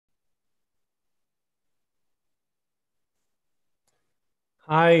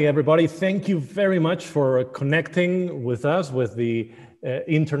Hi, everybody. Thank you very much for connecting with us with the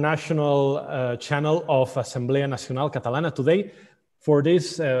international channel of Assemblea Nacional Catalana today for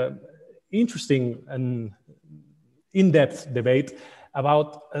this interesting and in-depth debate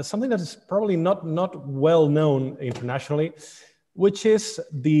about something that is probably not well known internationally, which is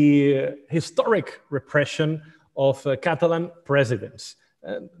the historic repression of Catalan presidents.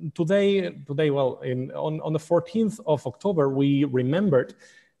 Today, well, on the 14th of October, we remembered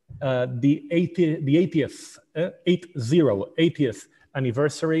the 80th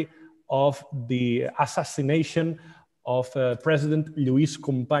anniversary of the assassination of President Lluís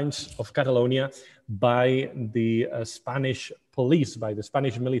Companys of Catalonia by the Spanish police, by the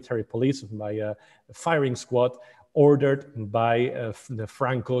Spanish military police, by a firing squad ordered by the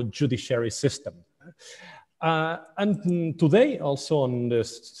Franco judiciary system. And today, also on the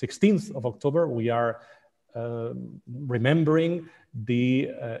 16th of October, we are remembering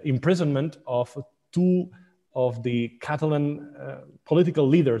the imprisonment of two of the Catalan political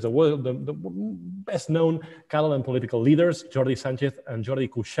leaders, the best-known Catalan political leaders, Jordi Sánchez and Jordi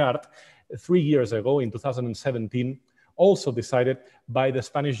Cuixart, 3 years ago in 2017, also decided by the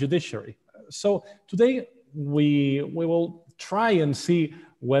Spanish judiciary. So today, we will try and see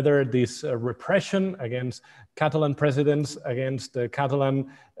whether this repression against Catalan presidents, against Catalan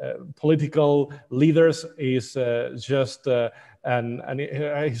political leaders is just a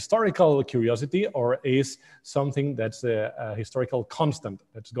historical curiosity, or is something that's a historical constant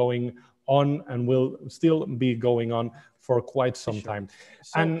that's going on and will still be going on for quite some time.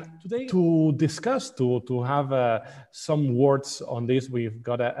 So and today, to discuss, to have some words on this, we've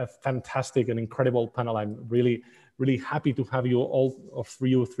got a fantastic and incredible panel. I'm really happy to have you all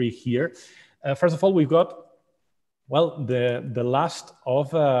you three here. First of all, we've got, well, the last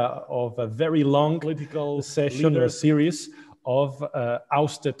of a very long political session or series of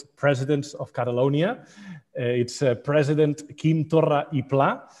ousted presidents of Catalonia. It's President Quim Torra i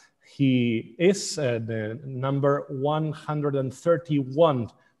Pla. He is the number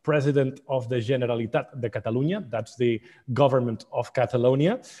 131 president of the Generalitat de Catalunya. That's the government of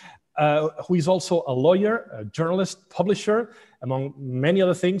Catalonia. Who is also a lawyer, a journalist, publisher, among many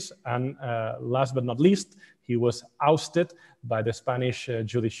other things. And last but not least, he was ousted by the Spanish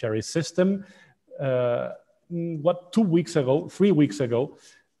judiciary system, 3 weeks ago.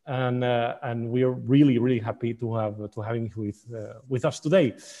 And we are really happy to have him with us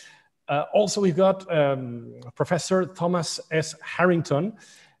today. Also, we've got Professor Thomas S. Harrington,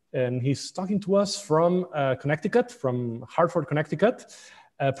 and he's talking to us from Connecticut, from Hartford, Connecticut.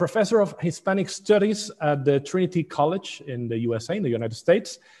 Professor of Hispanic Studies at the Trinity College in the USA, in the United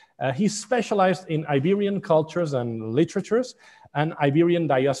States. He's specialized in Iberian cultures and literatures and Iberian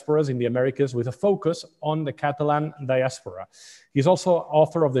diasporas in the Americas, with a focus on the Catalan diaspora. He's also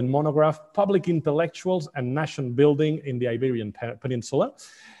author of the monograph Public Intellectuals and Nation Building in the Iberian Peninsula,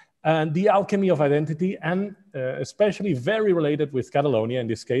 and The Alchemy of Identity, and especially very related with Catalonia in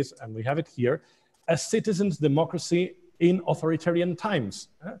this case, and we have it here, A Citizen's Democracy in Authoritarian Times,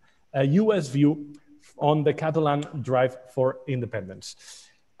 a US view on the Catalan drive for independence.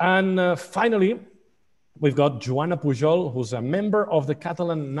 And finally, we've got Joana Pujol, who's a member of the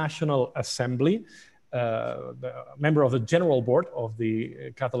Catalan National Assembly, member of the General Board of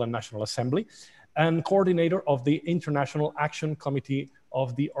the Catalan National Assembly, and coordinator of the International Action Committee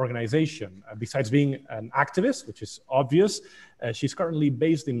of the organization. Besides being an activist, which is obvious, she's currently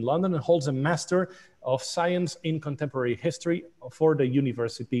based in London and holds a Master of Science in Contemporary History for the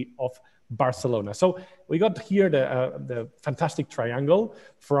University of Barcelona. So we got here the fantastic triangle: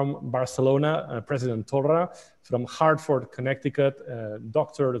 from Barcelona, President Torra; from Hartford, Connecticut,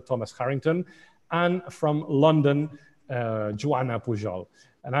 Dr. Thomas Harrington; and from London, Joana Pujol.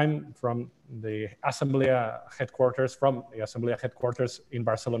 And I'm from the Assemblea headquarters, in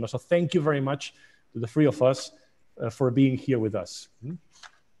Barcelona. So thank you very much to the three of us for being here with us.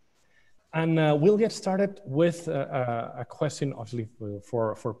 And we'll get started with a question, obviously,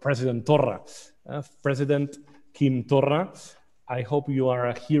 for President Torra. President Quim Torra, I hope you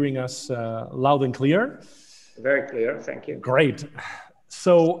are hearing us loud and clear. Very clear, thank you. Great.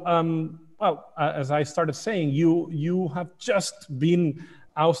 So, well, as I started saying, you have just been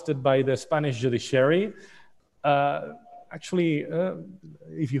ousted by the Spanish judiciary. Actually,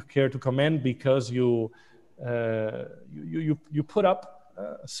 if you care to comment, because you put up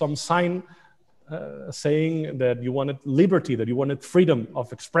some sign saying that you wanted liberty, that you wanted freedom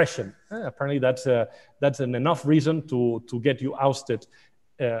of expression. Apparently, that's an enough reason to get you ousted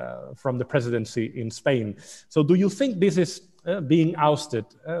from the presidency in Spain. So, do you think this is being ousted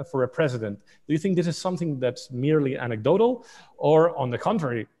for a president. Do you think this is something that's merely anecdotal, or on the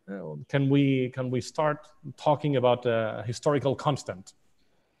contrary, can we start talking about a historical constant?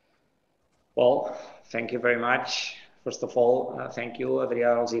 Well, thank you very much. First of all, thank you,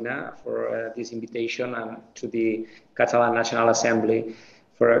 Adrià Alsina, for this invitation, and to the Catalan National Assembly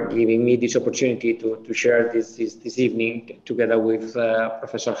for giving me this opportunity to share this evening together with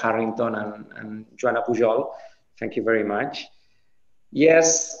Professor Harrington and Joana Pujol. Thank you very much.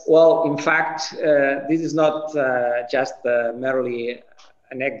 Yes, well, in fact, this is not just merely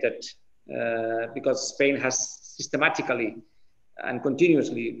anecdote, because Spain has systematically and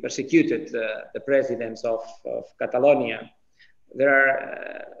continuously persecuted the presidents of Catalonia. There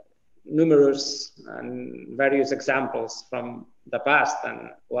are numerous and various examples from the past, and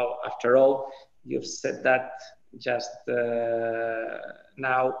well, after all, you've said that just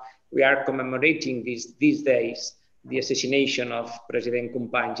now. We are commemorating these days the assassination of President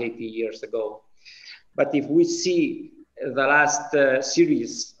Companys 80 years ago. But if we see the last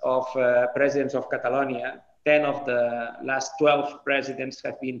series of presidents of Catalonia, 10 of the last 12 presidents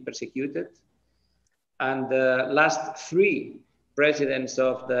have been persecuted, and the last 3 presidents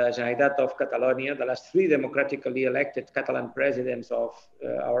of the Generalitat of Catalonia, the last 3 democratically elected Catalan presidents of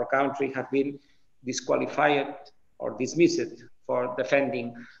our country, have been disqualified or dismissed for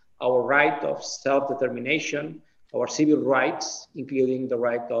defending our right of self-determination, our civil rights, including the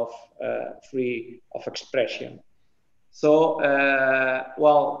right of free of expression. So,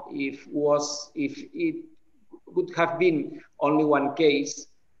 well, if it would have been only one case,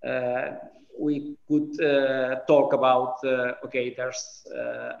 we could talk about, okay, there's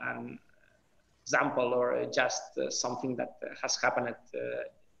an example or just something that has happened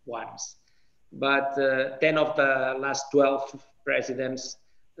once. But 10 of the last 12 presidents,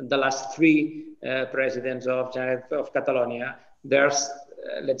 the last 3 presidents of Catalonia, there's,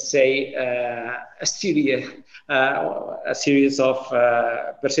 let's say, a series of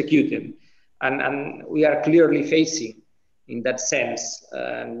persecuting. And we are clearly facing, in that sense,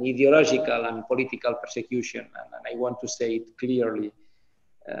 an ideological and political persecution. And I want to say it clearly.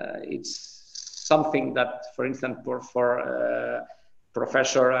 It's something that, for instance, for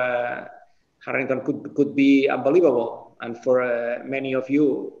Professor Harrington could be unbelievable. And for many of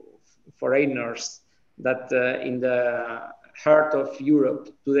you foreigners, that in the heart of Europe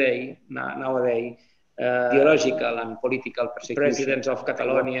today, nowadays, ideological and political persecution. Presidents of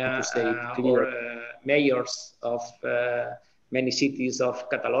Catalonia or mayors of many cities of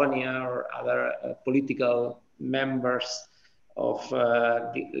Catalonia or other political members of,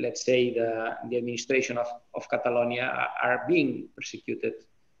 let's say, the administration of Catalonia are being persecuted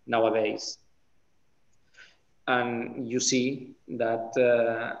nowadays. And you see that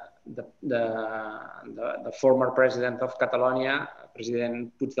the former president of Catalonia,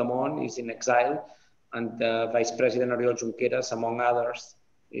 President Puigdemont, is in exile, and Vice President Oriol Junqueras, among others,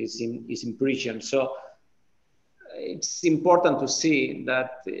 is in prison. So it's important to see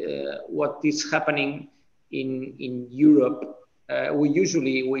that what is happening in Europe.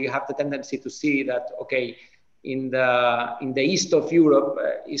 We have the tendency to see that, okay, in the east of Europe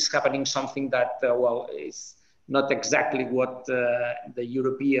is happening something that well, is not exactly what the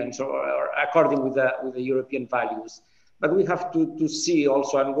Europeans or according with the European values. But we have to see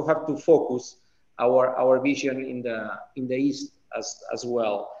also, and we have to focus our vision in the east as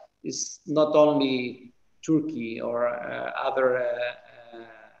well. It's not only Turkey or other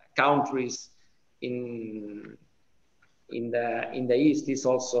countries in the east, it's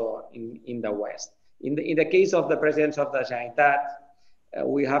also in the west. In the case of the presidents of the Generalitat,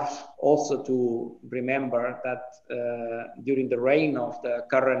 we have also to remember that during the reign of the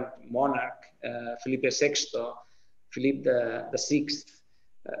current monarch, Felipe VI, Philip VI,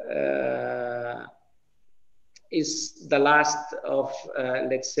 is the last of,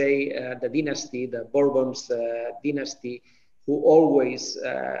 let's say, the dynasty, the Bourbons dynasty, who always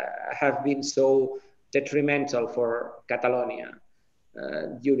have been so detrimental for Catalonia.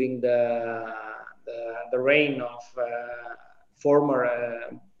 During the reign of former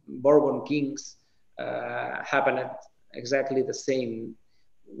Bourbon kings, happened exactly the same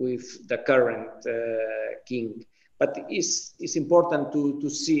with the current king. But it's important to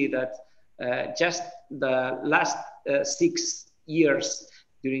see that just the last 6 years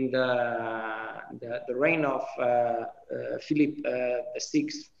during the reign of Philip VI,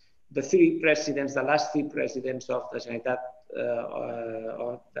 the last three presidents of the Generalitat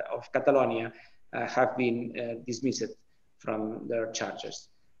of Catalonia have been dismissed from their charges.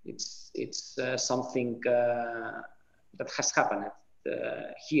 It's something that has happened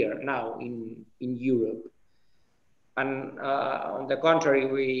here now in Europe. And on the contrary,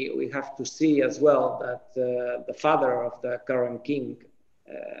 we have to see as well that the father of the current king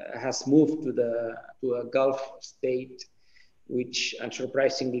has moved to a Gulf state, which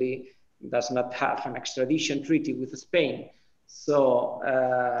unsurprisingly does not have an extradition treaty with Spain. So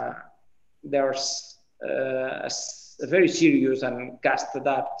there's a very serious and cast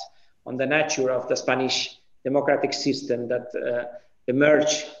doubt on the nature of the Spanish democratic system that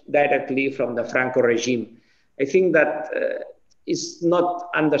emerged directly from the Franco regime. I think that it's not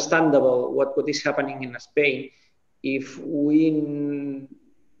understandable what is happening in Spain if we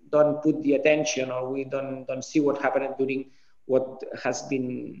don't put the attention, or we don't see what happened during what has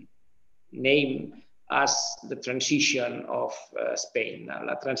been named as the transition of Spain,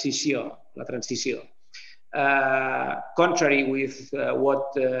 la transición. Contrary with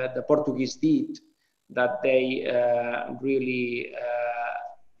what the Portuguese did, that they really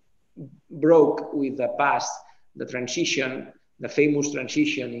broke with the past. The transition, the famous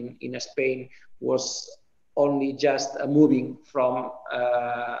transition in Spain, was only just a moving from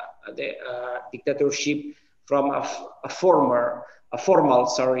the dictatorship from a formal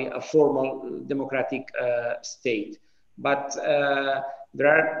democratic state. But there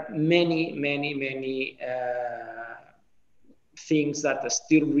are many things that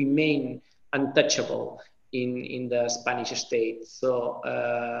still remain untouchable in the Spanish state. So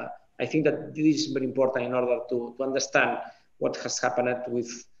I think that this is very important in order to understand what has happened with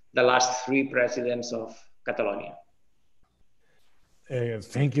the last 3 presidents of Catalonia.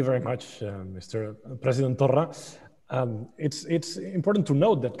 Thank you very much, Mr. President Torra. It's important to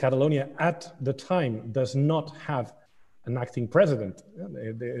note that Catalonia at the time does not have an acting president.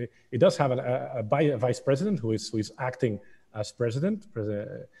 It does have a vice president who is acting as president,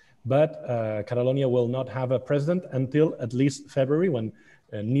 but Catalonia will not have a president until at least February, when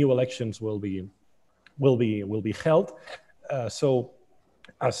new elections will be held. So,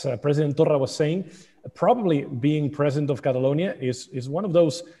 as President Torra was saying, probably being president of Catalonia is one of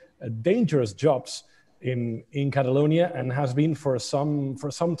those dangerous jobs in Catalonia, and has been for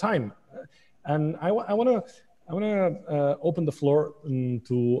some time. And I want to open the floor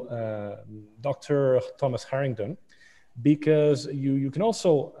to Dr. Thomas Harrington, because you can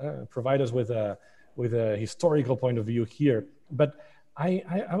also provide us with a historical point of view here. But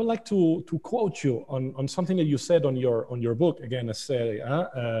I would like to quote you on something that you said on your book. Again,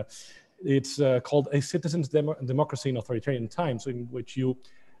 it's called A Citizen's Democracy in Authoritarian Times, in which you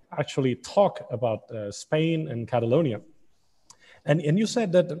actually talk about Spain and Catalonia. And you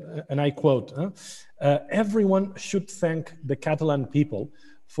said that, and I quote, everyone should thank the Catalan people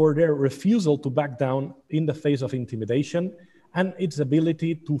for their refusal to back down in the face of intimidation, and its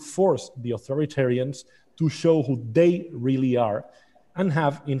ability to force the authoritarians to show who they really are, and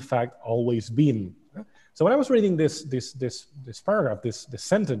have in fact always been. So when I was reading this paragraph, this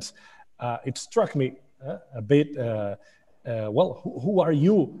sentence, it struck me a bit. Well, who are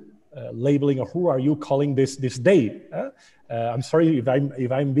you labeling, or who are you calling this day? I'm sorry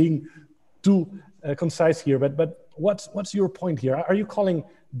if I'm being too concise here, but what's your point here? Are you calling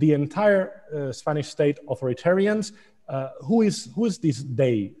the entire Spanish state authoritarians? Who is this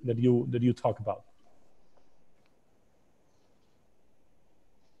day that you talk about?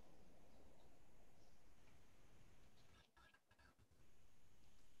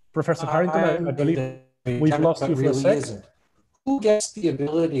 Professor Harrington, I believe we've lost you for a sec. Isn't. Who gets the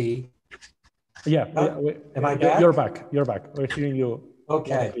ability? Yeah, am I back? You're back. We're hearing you.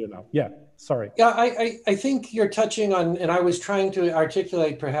 Okay. Now. Yeah, sorry. Yeah, I think you're touching on, and I was trying to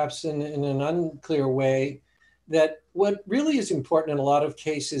articulate perhaps in an unclear way, that what really is important in a lot of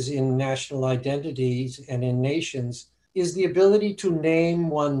cases in national identities and in nations is the ability to name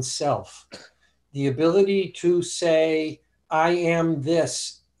oneself, the ability to say, I am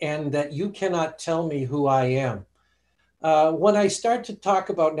this, and that you cannot tell me who I am. When I start to talk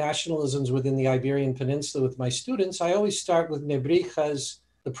about nationalisms within the Iberian Peninsula with my students, I always start with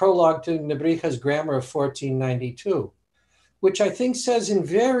the prologue to Nebrija's Grammar of 1492, which I think says in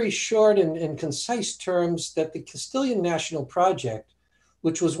very short and concise terms that the Castilian national project,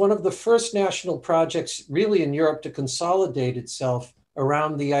 which was one of the first national projects really in Europe to consolidate itself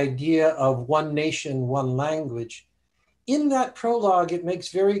around the idea of one nation, one language. In that prologue, it makes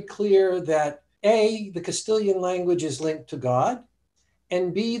very clear that A, the Castilian language is linked to God,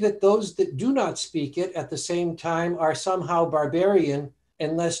 and B, that those that do not speak it at the same time are somehow barbarian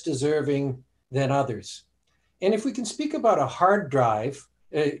and less deserving than others. And if we can speak about a hard drive,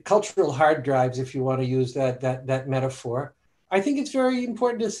 cultural hard drives, if you want to use that metaphor, I think it's very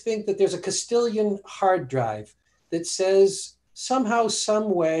important to think that there's a Castilian hard drive that says somehow,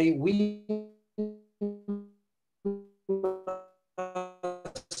 some way, we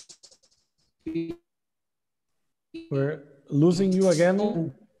We're losing you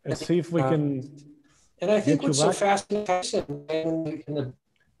again. Let's see if we can. And I think what's so fascinating in the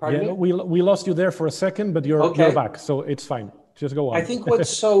we lost you there for a second, but you're back, so it's fine. Just go on. I think what's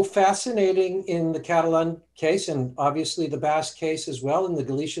so fascinating in the Catalan case, and obviously the Basque case as well, and the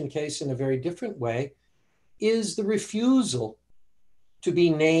Galician case in a very different way, is the refusal to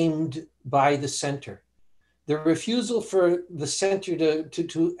be named by the center. The refusal for the center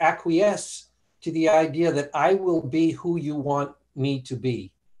to acquiesce to the idea that I will be who you want me to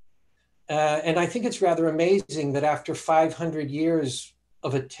be. And I think it's rather amazing that after 500 years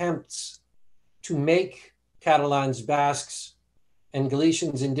of attempts to make Catalans, Basques, and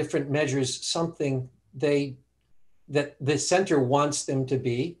Galicians in different measures something that the center wants them to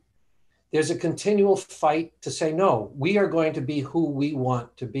be, there's a continual fight to say, no, we are going to be who we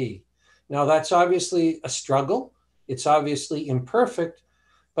want to be. Now, that's obviously a struggle. It's obviously imperfect,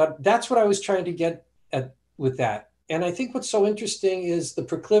 but that's what I was trying to get at with that. And I think what's so interesting is the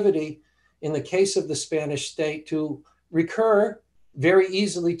proclivity in the case of the Spanish state to recur very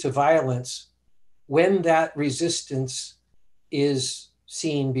easily to violence when that resistance is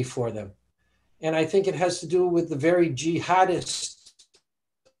seen before them. And I think it has to do with the very jihadist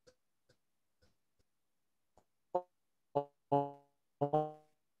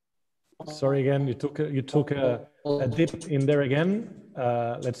Sorry again, you took a dip in there again.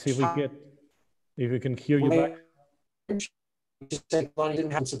 Let's see if we can hear you back.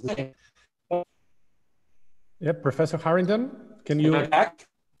 Yeah, Professor Harrington, can you back?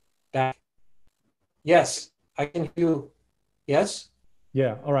 Yes, I can hear you. Yes.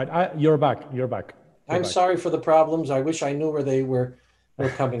 Yeah. All right. You're back. You're back. I'm sorry for the problems. I wish I knew where they were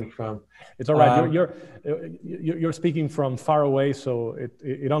coming from. It's all right. You're speaking from far away, so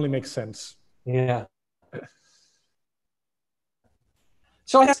it only makes sense. Yeah.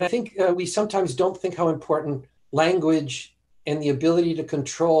 So I think we sometimes don't think how important language and the ability to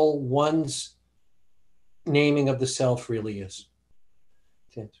control one's naming of the self really is.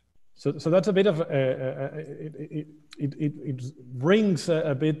 So that's a bit of it brings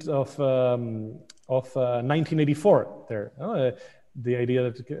a bit of 1984 there. The idea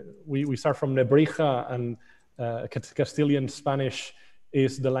that we start from Nebrija and Castilian Spanish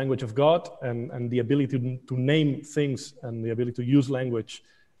is the language of God, and the ability to name things and the ability to use language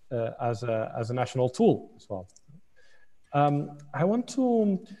as a national tool as well. I want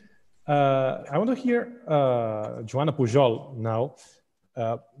to hear Joana Pujol now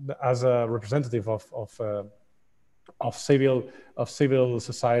as a representative of civil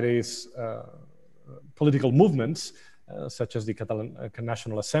societies, political movements. Such as the Catalan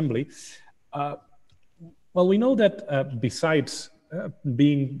National Assembly. Well, we know that besides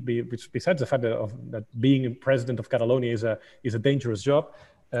the fact that being president of Catalonia is a dangerous job,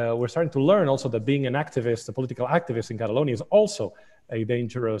 we're starting to learn also that being an activist, a political activist in Catalonia, is also a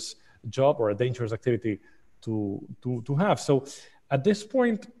dangerous job or a dangerous activity to have. So, at this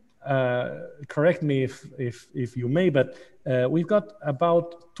point, correct me if you may, but we've got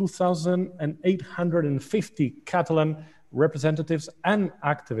about 2,850 Catalan representatives and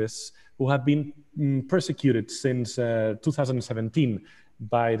activists who have been persecuted since 2017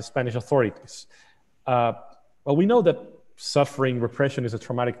 by the Spanish authorities. Well, we know that suffering repression is a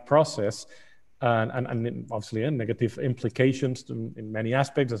traumatic process and obviously negative implications in many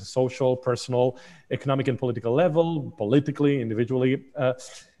aspects, as a social, personal, economic and political level, politically, individually.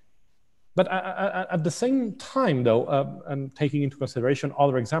 But at the same time, though, and taking into consideration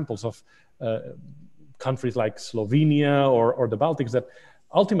other examples of countries like Slovenia or the Baltics that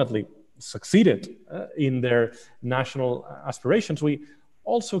ultimately succeeded in their national aspirations, we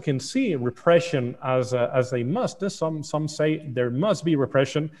also can see repression as a must. Some say there must be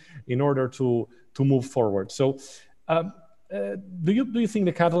repression in order to move forward. So do you think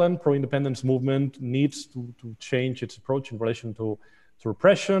the Catalan pro-independence movement needs to change its approach in relation to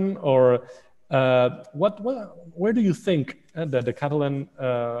repression, or where do you think that the Catalan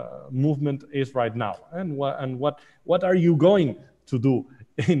movement is right now, and what are you going to do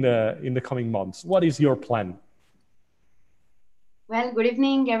in the coming months? What is your plan? Well, good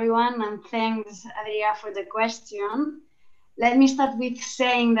evening, everyone, and thanks, Adrià, for the question. Let me start with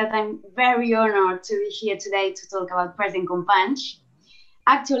saying that I'm very honored to be here today to talk about President Companys.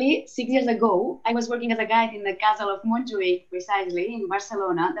 Actually, 6 years ago, I was working as a guide in the castle of Montjuïc, precisely in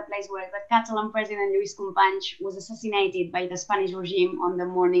Barcelona, the place where the Catalan President Lluís Companys was assassinated by the Spanish regime on the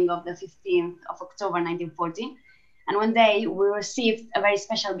morning of the 15th of October 1940. And one day we received a very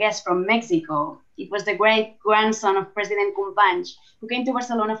special guest from Mexico. It was the great grandson of President Companys, who came to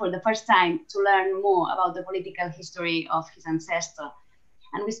Barcelona for the first time to learn more about the political history of his ancestor.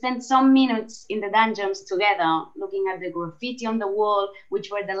 And we spent some minutes in the dungeons together, looking at the graffiti on the wall, which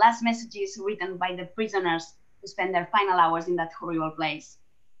were the last messages written by the prisoners who spent their final hours in that horrible place.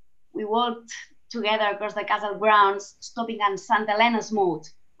 We walked together across the castle grounds, stopping at Santa Elena's moat,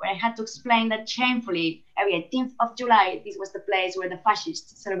 where I had to explain that shamefully, every 18th of July, this was the place where the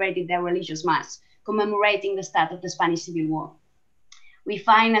fascists celebrated their religious mass, commemorating the start of the Spanish Civil War. We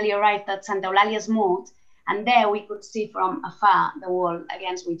finally arrived at Santa Eulalia's moat, and there we could see from afar the wall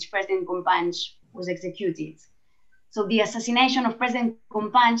against which President Companys was executed. So the assassination of President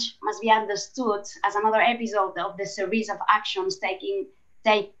Companys must be understood as another episode of the series of actions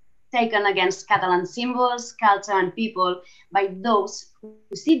taken against Catalan symbols, culture, and people by those who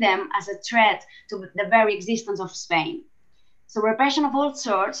see them as a threat to the very existence of Spain. So repression of all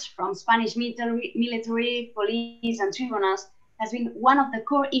sorts, from Spanish military, police, and tribunals, has been one of the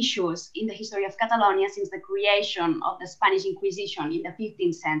core issues in the history of Catalonia since the creation of the Spanish Inquisition in the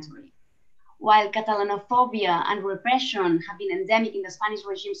 15th century. While Catalanophobia and repression have been endemic in the Spanish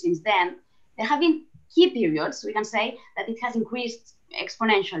regime since then, there have been key periods, we can say, that it has increased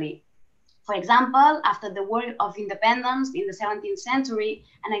exponentially. For example, after the War of Independence in the 17th century,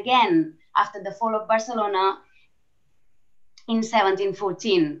 and again after the fall of Barcelona in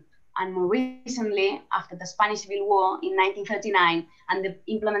 1714, and more recently after the Spanish Civil War in 1939 and the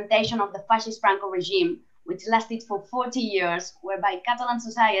implementation of the fascist Franco regime, which lasted for 40 years, whereby Catalan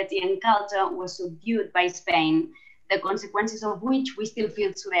society and culture were subdued by Spain, the consequences of which we still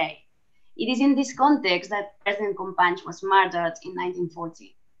feel today. It is in this context that President Companys was murdered in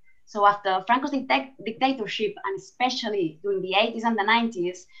 1940. So after Franco's dictatorship, and especially during the 80s and the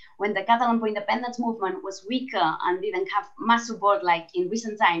 90s, when the Catalan pro-independence movement was weaker and didn't have mass support like in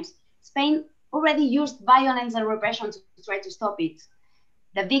recent times, Spain already used violence and repression to try to stop it.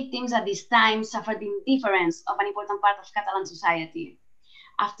 The victims at this time suffered the indifference of an important part of Catalan society.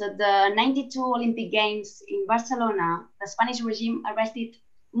 After the 92 Olympic Games in Barcelona, the Spanish regime arrested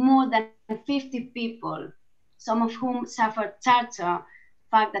more than 50 people, some of whom suffered torture,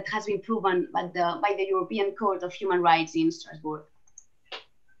 fact that has been proven by the European Court of Human Rights in Strasbourg.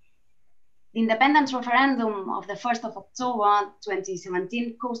 The independence referendum of the 1st of October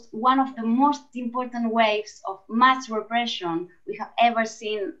 2017 caused one of the most important waves of mass repression we have ever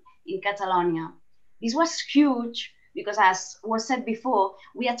seen in Catalonia. This was huge because, as was said before,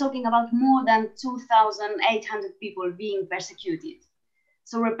 we are talking about more than 2,800 people being persecuted.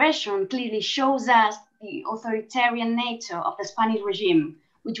 So repression clearly shows us the authoritarian nature of the Spanish regime,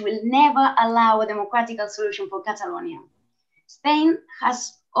 which will never allow a democratic solution for Catalonia. Spain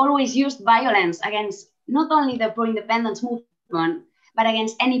has always used violence against not only the pro-independence movement, but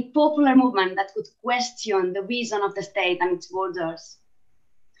against any popular movement that could question the reason of the state and its borders.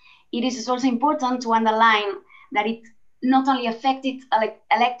 It is also important to underline that it not only affected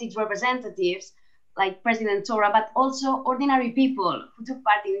elected representatives like President Torra, but also ordinary people who took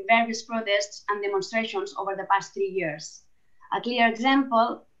part in various protests and demonstrations over the past 3 years. A clear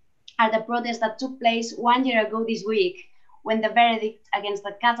example are the protests that took place 1 year ago this week, when the verdict against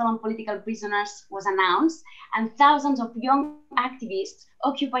the Catalan political prisoners was announced, and thousands of young activists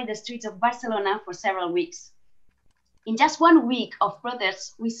occupied the streets of Barcelona for several weeks. In just 1 week of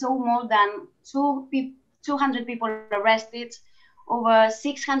protests, we saw more than 200 people arrested, over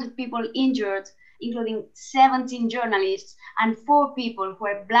 600 people injured, including 17 journalists and 4 people who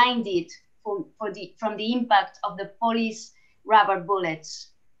were blinded from the impact of the police rubber bullets.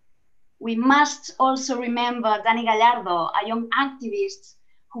 We must also remember Dani Gallardo, a young activist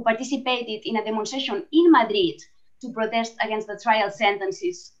who participated in a demonstration in Madrid to protest against the trial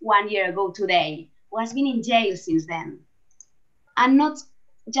sentences 1 year ago today, who has been in jail since then. And not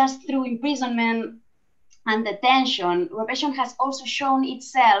just through imprisonment and detention, repression has also shown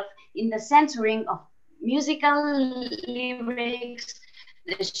itself in the censoring of musical lyrics,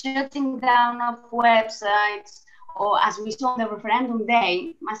 the shutting down of websites, or as we saw on the referendum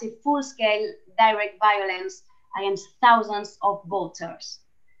day, massive full-scale direct violence against thousands of voters.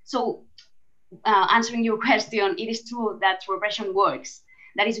 So answering your question, it is true that repression works.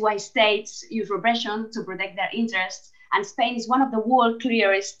 That is why states use repression to protect their interests, and Spain is one of the world's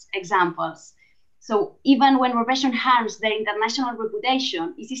clearest examples. So even when repression harms their international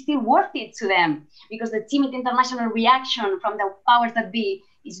reputation, it is still worth it to them, because the timid international reaction from the powers that be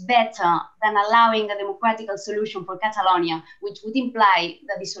is better than allowing a democratic solution for Catalonia, which would imply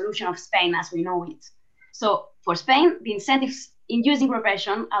the dissolution of Spain as we know it. So for Spain, the incentives in using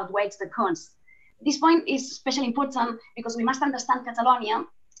repression outweighs the cons. This point is especially important because we must understand Catalonia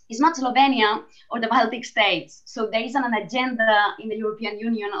It's not Slovenia or the Baltic states. So there isn't an agenda in the European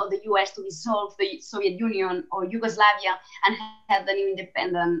Union or the US to dissolve the Soviet Union or Yugoslavia and have the new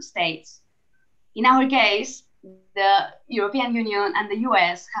independent states. In our case, the European Union and the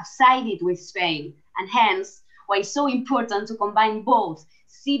US have sided with Spain, and hence why it's so important to combine both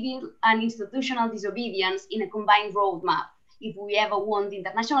civil and institutional disobedience in a combined roadmap if we ever want the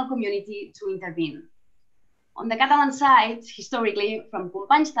international community to intervene. On the Catalan side, historically, from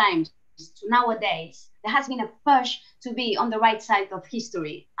Companys times to nowadays, there has been a push to be on the right side of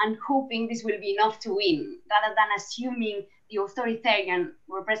history and hoping this will be enough to win, rather than assuming the authoritarian,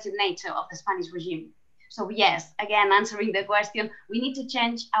 repressive nature of the Spanish regime. So yes, again, answering the question, we need to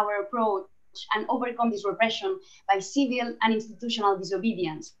change our approach and overcome this repression by civil and institutional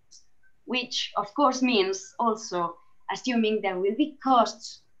disobedience, which of course means also assuming there will be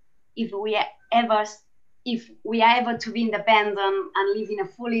costs if we are ever to be independent and live in a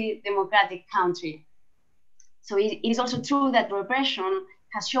fully democratic country. So it is also true that repression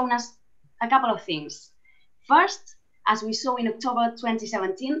has shown us a couple of things. First, as we saw in October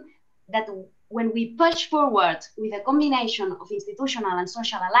 2017, that when we push forward with a combination of institutional and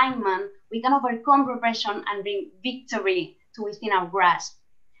social alignment, we can overcome repression and bring victory to within our grasp.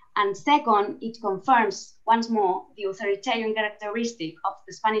 And second, it confirms once more the authoritarian characteristic of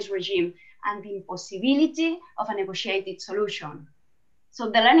the Spanish regime and the impossibility of a negotiated solution. So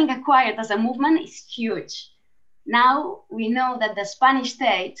the learning acquired as a movement is huge. Now we know that the Spanish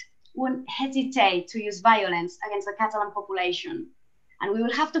state won't hesitate to use violence against the Catalan population, and we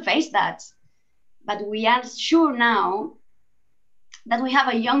will have to face that. But we are sure now that we have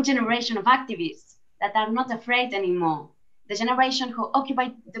a young generation of activists that are not afraid anymore. The generation who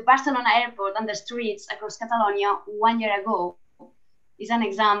occupied the Barcelona airport and the streets across Catalonia 1 year ago is an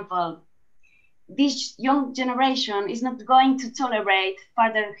example. This young generation is not going to tolerate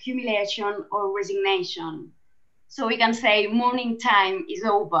further humiliation or resignation. So we can say mourning time is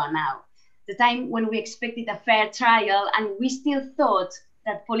over now. The time when we expected a fair trial and we still thought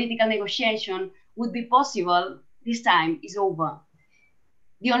that political negotiation would be possible, this time is over.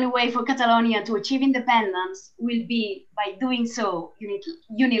 The only way for Catalonia to achieve independence will be by doing so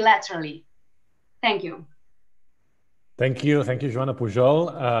unilaterally. Thank you. Thank you, Joana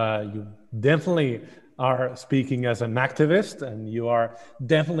Pujol. You definitely are speaking as an activist, and you are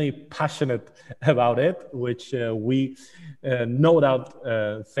definitely passionate about it, which we no doubt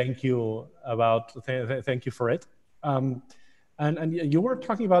thank you for it. And you were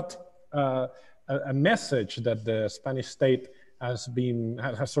talking about a message that the Spanish state has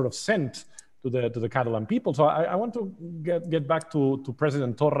sort of sent to the Catalan people. So I want to get back to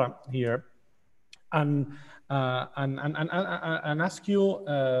President Torra here, and ask you,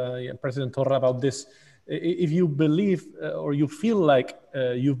 President Torra, about this. If you believe or you feel like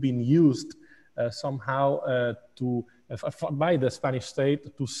you've been used somehow by the Spanish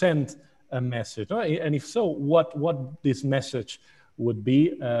state to send a message, and if so, what this message would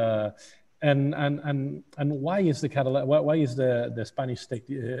be, and why is the Spanish state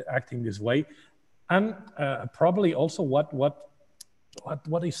acting this way, and probably also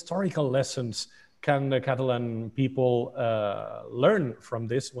what historical lessons can the Catalan people learn from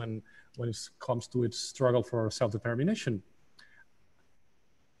this when it comes to its struggle for self-determination?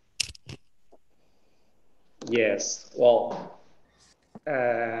 Yes, well,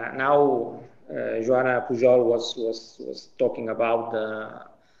 now Joana Pujol was talking about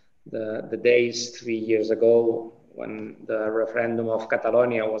the days 3 years ago when the referendum of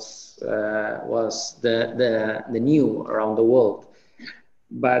Catalonia was the new around the world.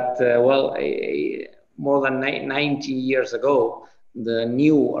 But more than 90 years ago, the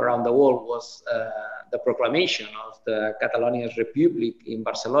new around the world was the proclamation of the Catalonian Republic in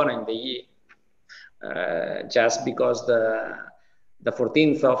Barcelona in the year, just because the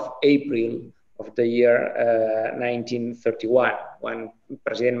 14th of April of the year 1931, when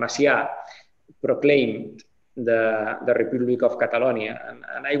President Macià proclaimed the Republic of Catalonia.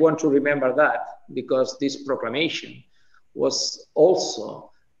 And I want to remember that because this proclamation was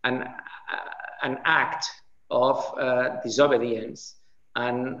also an act of disobedience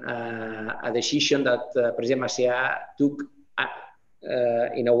and a decision that President Macià took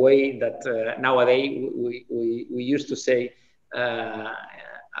in a way that nowadays we used to say an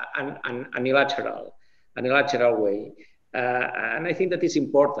unilateral way. And I think that is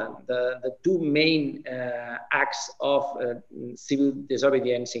important. The two main acts of civil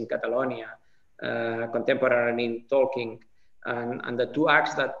disobedience in Catalonia, contemporarily talking, and the two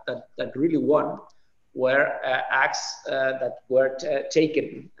acts that really won were acts that were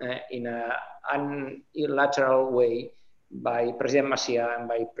taken in an unilateral way by President Macià and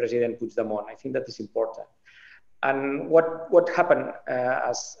by President Puigdemont. I think that is important. And what happened,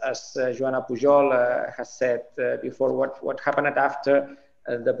 as Joana Pujol has said before, what happened after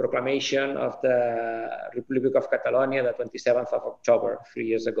the proclamation of the Republic of Catalonia, the 27th of October, 3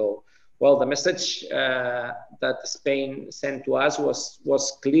 years ago? Well, the message that Spain sent to us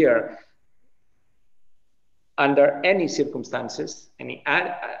was clear. Under any circumstances, any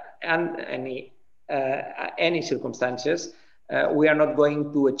circumstances, we are not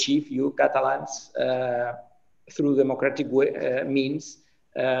going to achieve, you Catalans, through democratic means,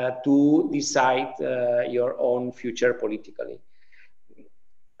 to decide your own future politically.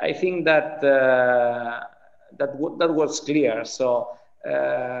 I think that that was clear. So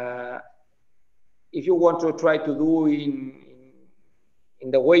if you want to try to do in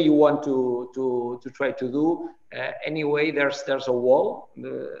the way you want to try to do, anyway, there's a wall,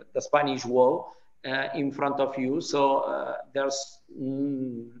 the Spanish wall, in front of you. So there's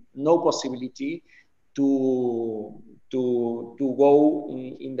no possibility to go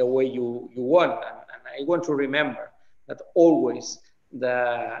in the way you want. And I want to remember that always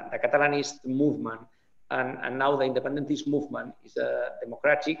the Catalanist movement and now the independentist movement is a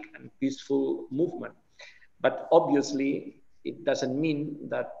democratic and peaceful movement. But obviously, it doesn't mean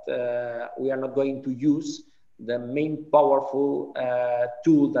that we are not going to use the main powerful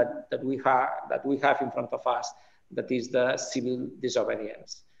tool that we have in front of us, that is the civil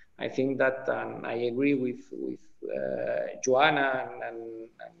disobedience. I think that I agree with Joana and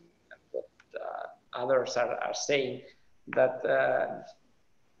what others are saying, that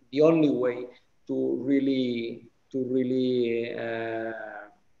the only way to really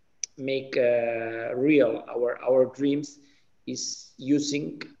make real our dreams is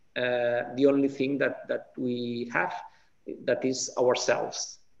using the only thing that we have, that is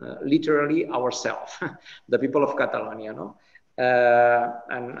ourselves, literally ourselves, the people of Catalonia. No?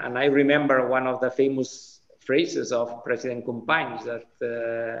 And I remember one of the famous phrases of President Companys, that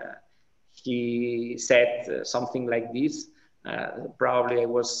he said something like this. Probably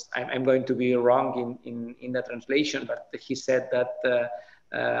I'm going to be wrong in the translation, but he said that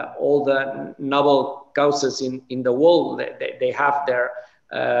all the noble causes in the world, they have their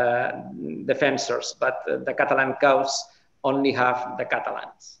defenders, but the Catalan cause only have the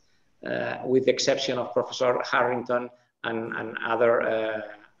Catalans, with the exception of Professor Harrington and other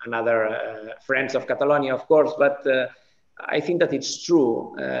friends of Catalonia, of course. But I think that it's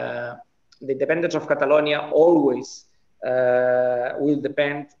true. The independence of Catalonia always will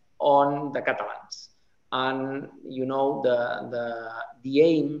depend on the Catalans, and you know the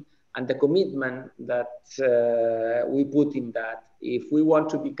aim and the commitment that we put in that. If we want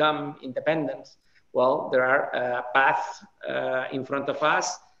to become independent, well, there are paths in front of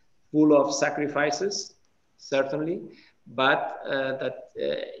us full of sacrifices, certainly, but that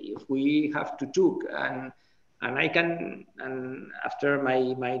if we have to took, and I can, and after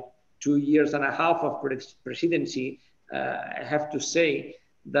my 2.5 years of presidency, I have to say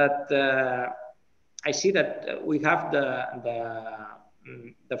that I see that we have the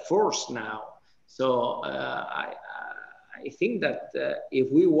force now. So I think that if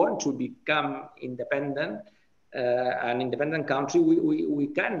we want to become independent, an independent country, we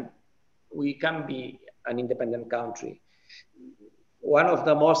can be an independent country. One of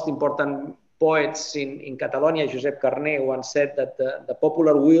the most important poets in Catalonia, Josep Carner, once said that the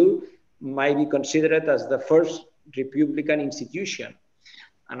popular will might be considered as the first republican institution.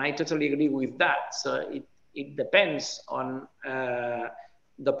 And I totally agree with that. So it depends on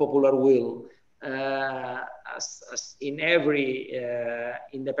the popular will, as in every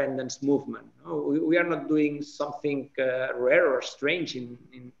independence movement. We are not doing something rare or strange in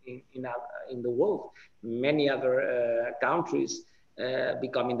the world. Many other countries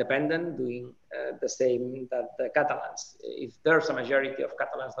become independent, doing the same that the Catalans. If there's a majority of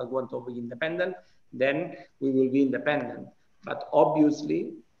Catalans that want to be independent, then we will be independent. But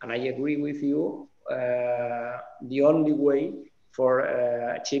obviously, and I agree with you, the only way for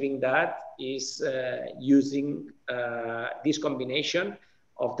achieving that is using this combination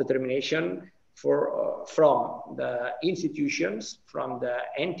of determination from the institutions, from the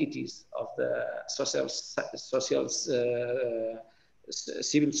entities of the civil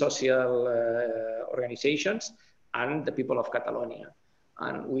social organizations, and the people of Catalonia,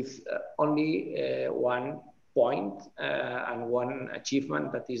 and with only one point and one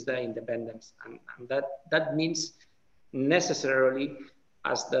achievement, that is the independence. And that means necessarily,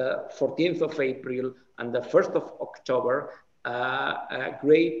 as the 14th of April and the 1st of October, a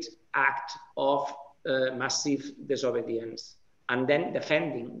great act of massive disobedience, and then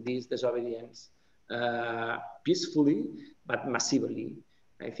defending this disobedience peacefully but massively.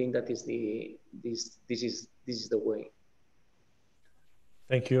 I think that is this is the way.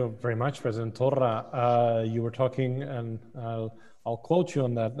 Thank you very much, President Torra. You were talking, and I'll quote you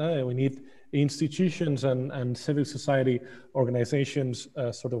on that. We need institutions and civil society organizations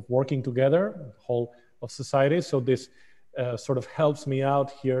sort of working together, the whole of society. So this sort of helps me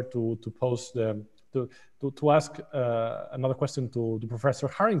out here to pose to ask another question to Professor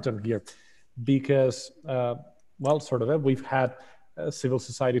Harrington here, because well, sort of we've had civil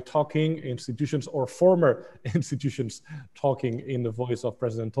society talking, institutions or former institutions talking in the voice of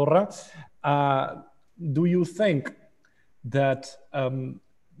President Torra. Do you think that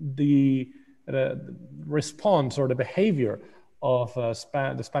the response or the behavior of the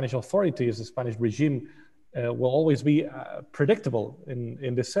Spanish authorities, the Spanish regime, will always be predictable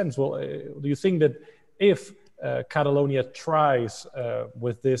in this sense? Well, do you think that if Catalonia tries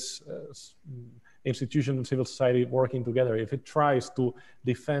with this institution and civil society working together, if it tries to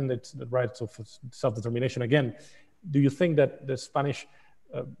defend its rights of self-determination again, do you think that the Spanish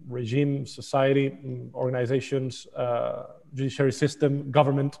regime, society, organizations, judiciary system,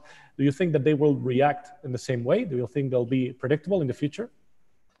 government, do you think that they will react in the same way? Do you think they'll be predictable in the future?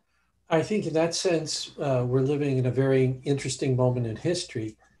 I think in that sense, we're living in a very interesting moment in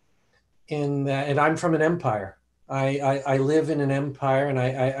history. And I'm from an empire. I live in an empire, and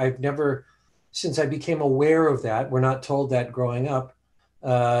I've never, since I became aware of that, we're not told that growing up,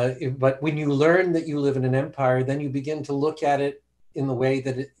 but when you learn that you live in an empire, then you begin to look at it in the way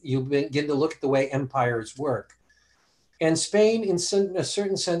that you begin to look at the way empires work. And Spain, in a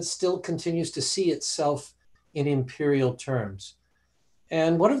certain sense, still continues to see itself in imperial terms.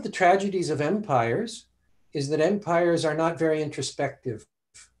 And one of the tragedies of empires is that empires are not very introspective.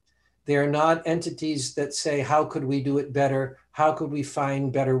 They're not entities that say, how could we do it better? How could we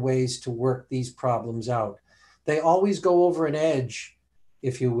find better ways to work these problems out? They always go over an edge,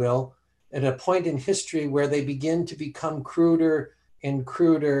 if you will, at a point in history where they begin to become cruder and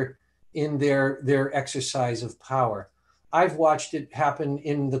cruder in their exercise of power. I've watched it happen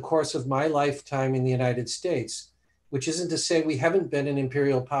in the course of my lifetime in the United States, which isn't to say we haven't been in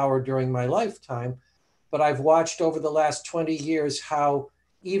imperial power during my lifetime, but I've watched over the last 20 years how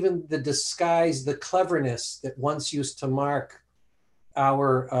even the disguise, the cleverness that once used to mark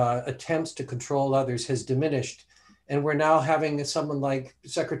our attempts to control others has diminished. And we're now having someone like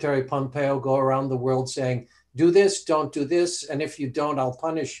Secretary Pompeo go around the world saying, do this, don't do this, and if you don't, I'll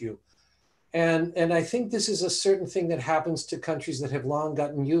punish you. And I think this is a certain thing that happens to countries that have long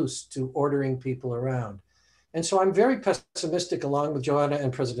gotten used to ordering people around. And so I'm very pessimistic, along with Joana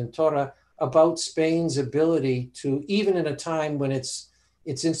and President Torra, about Spain's ability to, even in a time when its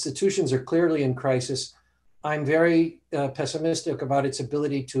institutions are clearly in crisis, I'm very pessimistic about its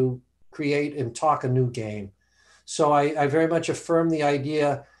ability to create and talk a new game. So I very much affirm the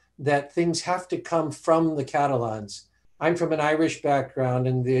idea that things have to come from the Catalans. I'm from an Irish background,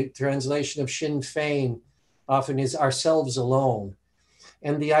 and the translation of Sinn Féin often is ourselves alone.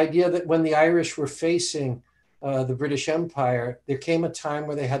 And the idea that when the Irish were facing the British Empire, there came a time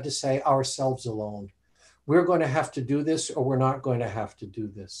where they had to say ourselves alone. We're going to have to do this, or we're not going to have to do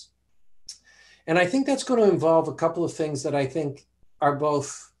this. And I think that's going to involve a couple of things that I think are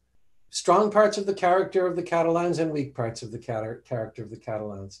both strong parts of the character of the Catalans and weak parts of the character of the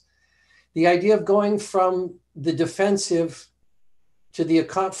Catalans. The idea of going from the defensive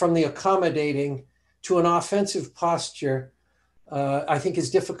to from the accommodating to an offensive posture, I think is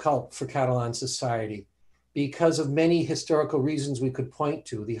difficult for Catalan society because of many historical reasons we could point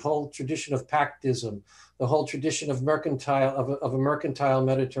to. The whole tradition of pactism, the whole tradition of a mercantile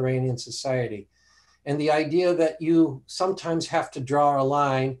Mediterranean society, and the idea that you sometimes have to draw a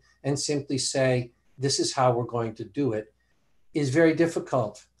line and simply say, this is how we're going to do it, is very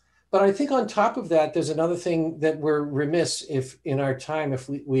difficult. But I think on top of that, there's another thing that we're remiss if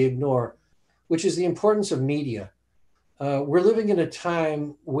we ignore, which is the importance of media. We're living in a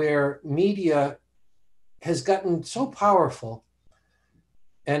time where media has gotten so powerful.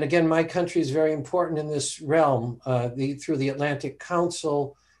 And again, my country is very important in this realm, through the Atlantic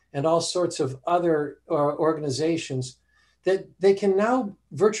Council and all sorts of other organizations, that they can now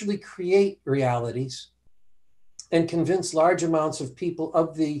virtually create realities and convince large amounts of people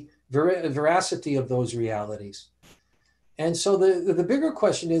of the veracity of those realities. And so the bigger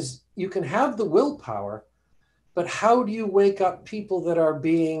question is, you can have the willpower, but how do you wake up people that are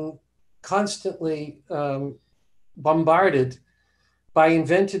being constantly bombarded by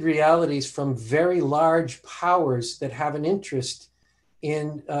invented realities from very large powers that have an interest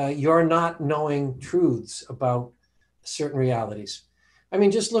in your not knowing truths about certain realities? I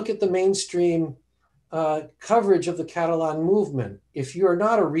mean, just look at the mainstream coverage of the Catalan movement. If you're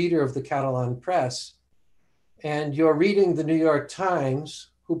not a reader of the Catalan press and you're reading the New York Times,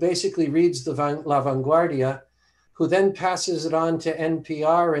 who basically reads the La Vanguardia, who then passes it on to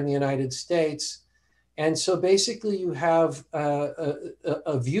NPR in the United States. And so basically you have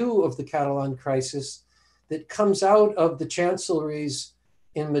a view of the Catalan crisis that comes out of the chancelleries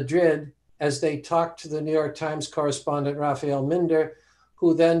in Madrid as they talk to the New York Times correspondent, Rafael Minder,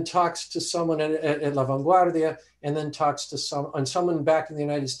 who then talks to someone at La Vanguardia and then talks to someone back in the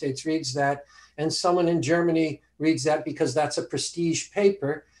United States reads that, and someone in Germany reads that because that's a prestige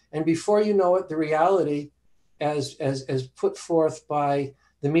paper. And before you know it, the reality as put forth by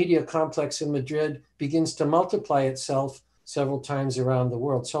the media complex in Madrid begins to multiply itself several times around the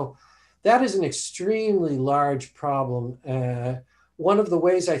world. So that is an extremely large problem. One of the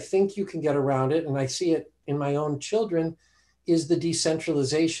ways I think you can get around it, and I see it in my own children, is the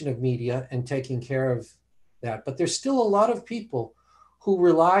decentralization of media and taking care of that. But there's still a lot of people who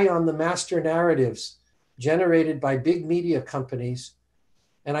rely on the master narratives generated by big media companies.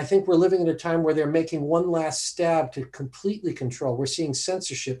 And I think we're living in a time where they're making one last stab to completely control. We're seeing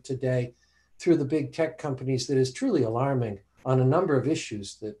censorship today through the big tech companies that is truly alarming on a number of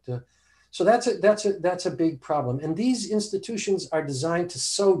issues. So that's a big problem. And these institutions are designed to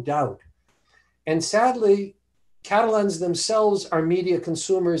sow doubt. And sadly, Catalans themselves are media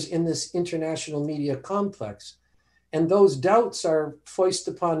consumers in this international media complex. And those doubts are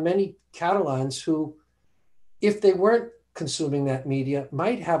foisted upon many Catalans who, if they weren't consuming that media,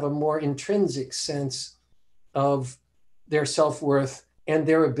 might have a more intrinsic sense of their self-worth and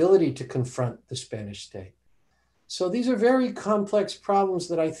their ability to confront the Spanish state. So these are very complex problems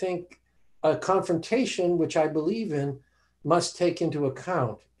that I think a confrontation, which I believe in, must take into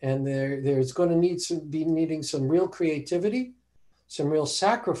account. And there's going to be needing some real creativity, some real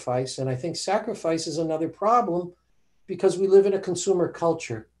sacrifice. And I think sacrifice is another problem because we live in a consumer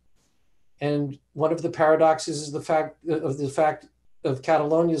culture. And one of the paradoxes is the fact of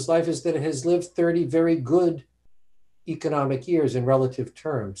Catalonia's life is that it has lived 30 very good economic years in relative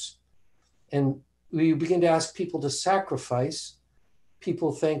terms. And when you begin to ask people to sacrifice,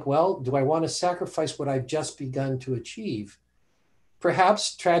 people think, well, do I want to sacrifice what I've just begun to achieve?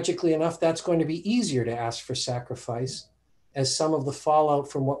 Perhaps, tragically enough, that's going to be easier to ask for sacrifice, as some of the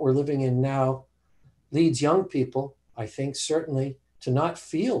fallout from what we're living in now leads young people, I think, certainly, to not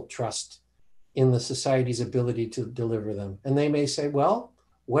feel trust in the society's ability to deliver them. And they may say, well,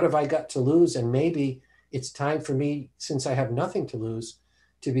 what have I got to lose? And maybe it's time for me, since I have nothing to lose,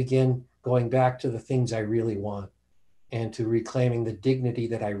 to begin going back to the things I really want and to reclaiming the dignity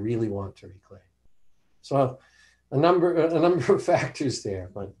that I really want to reclaim. So a number of factors there.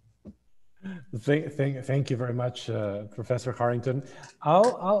 But thank you very much, Professor Harrington.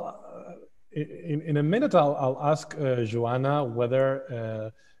 In a minute, I'll ask Joana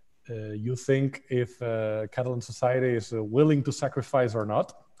whether you think if Catalan society is willing to sacrifice or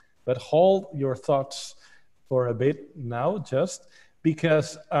not. But hold your thoughts for a bit now, just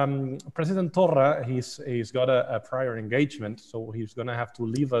because President Torra, he's got a prior engagement, so he's going to have to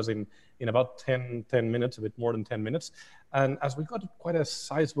leave us in about 10 minutes, a bit more than 10 minutes. And as we've got quite a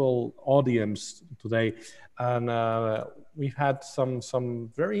sizable audience today, and we've had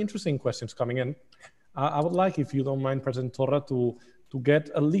some very interesting questions coming in, I would like, if you don't mind, President Torra, to get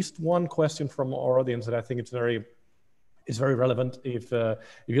at least one question from our audience that I think it's very relevant if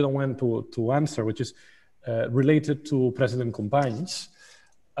you don't want to answer, which is related to President Companys.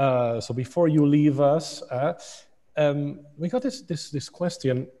 So before you leave us, we got this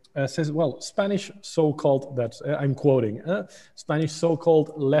question. Says, well, Spanish so-called, that's I'm quoting, Spanish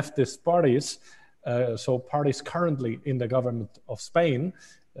so-called leftist parties, so parties currently in the government of Spain,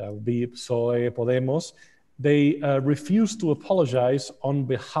 be PSOE, Podemos, they refuse to apologize on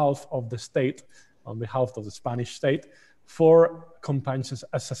behalf of the state, on behalf of the Spanish state, for Companys'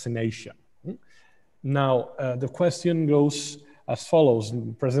 assassination. Now, the question goes as follows,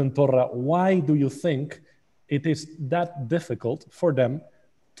 President Torra, why do you think it is that difficult for them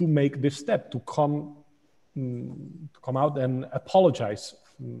to make this step, to come out and apologize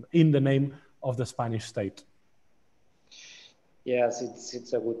in the name of the Spanish state? Yes,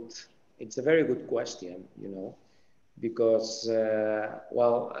 it's a very good question, you know, because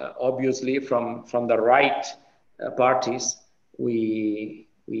obviously from the right parties we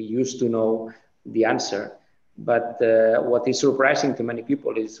used to know the answer, but what is surprising to many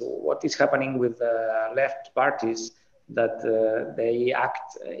people is what is happening with the left parties, that they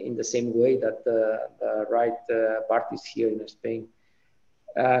act in the same way that the right parties here in Spain.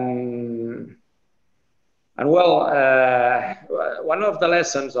 And And well, one of the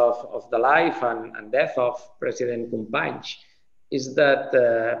lessons of the life and death of President Companys is that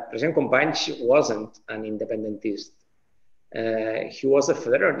President Companys wasn't an independentist. He was a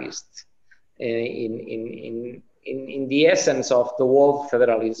federalist in the essence of the word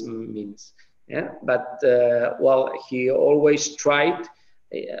federalism means. Yeah? But well, he always tried,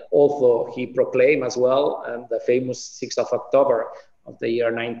 although he proclaimed as well the famous 6th of October of the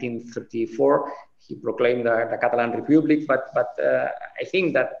year 1934, he proclaimed the Catalan Republic. But I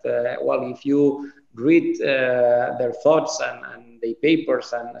think that, well, if you read their thoughts and their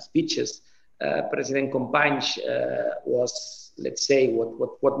papers and speeches, President Companys was, let's say,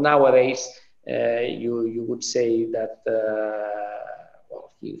 what nowadays you would say that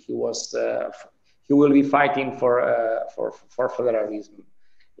well, he will be fighting for federalism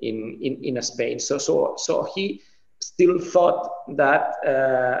in Spain. So he still thought that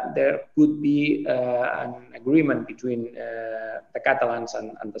there could be an agreement between the Catalans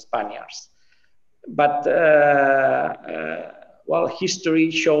and the Spaniards. But well,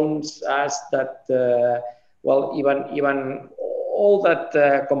 history shows us that well, even all that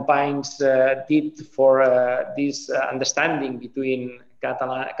Companys did for this understanding between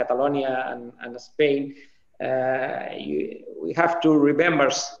Catalonia and Spain, we have to remember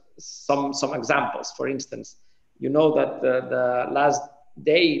some examples. For instance, you know that the last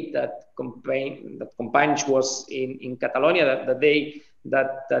day that Companys was in Catalonia, the day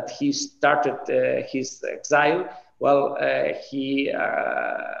that he started his exile, well, he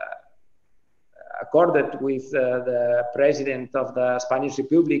accorded with the president of the Spanish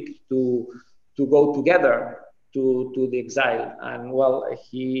Republic to go together to the exile, and well,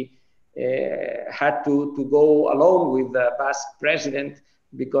 he had to go alone with the Basque president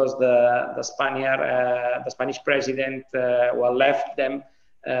because the Spanish president well left them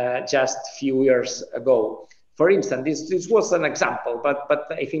just a few years ago. For instance, this was an example, but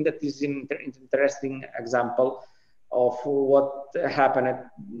I think that this is an interesting example of what happened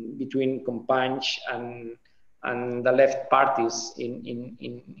between Companys and the left parties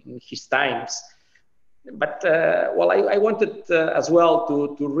in his times. But well, I wanted as well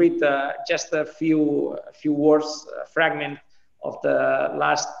to read just a few words, a fragment of the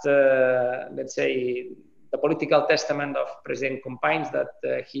last, let's say, the political testament of President Companys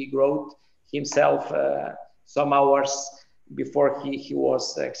that he wrote himself some hours before he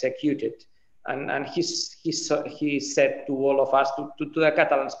was executed. And he said to all of us, to the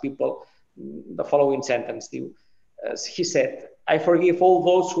Catalan people, the following sentence. He said, "I forgive all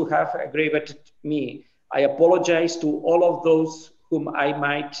those who have aggravated me. I apologize to all of those whom I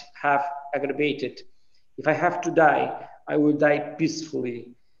might have aggravated. If I have to die, I will die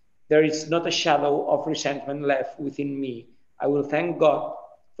peacefully. There is not a shadow of resentment left within me. I will thank God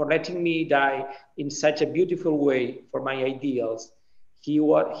for letting me die in such a beautiful way for my ideals. He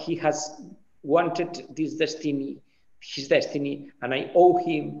has wanted this his destiny, and I owe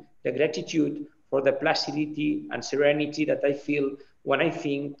him the gratitude for the placidity and serenity that I feel when I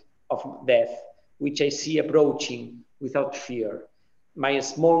think of death, which I see approaching without fear. My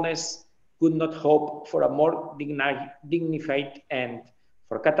smallness could not hope for a more dignified end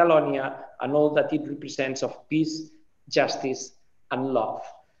for Catalonia and all that it represents of peace, justice, and love."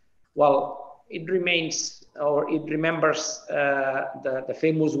 Well, it remains, or it remembers the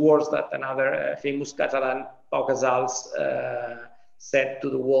famous words that another famous Catalan, Pau Casals, said to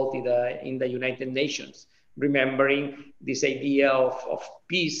the world in the United Nations, remembering this idea of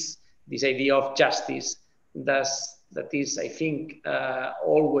peace, this idea of justice, that is, I think,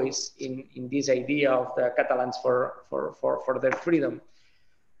 always in this idea of the Catalans for their freedom.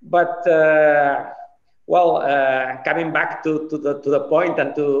 But well, coming back to the point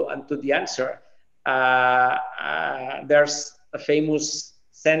and to the answer, there's a famous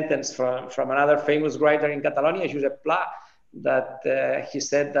sentence from another famous writer in Catalonia, Josep Pla, that he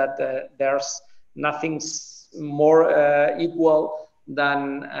said that there's nothing more equal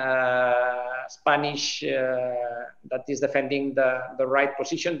than Spanish that is defending the right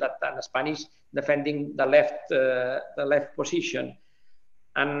position, than a Spanish defending the left position.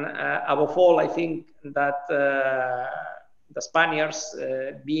 And above all, I think that the Spaniards,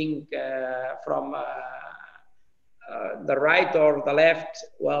 being from the right or the left,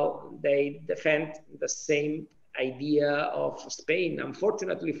 well, they defend the same idea of Spain,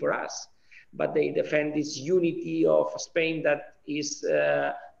 unfortunately for us, but they defend this unity of Spain that is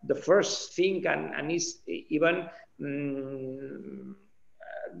the first thing and is even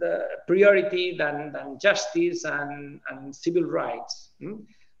the priority than justice and civil rights.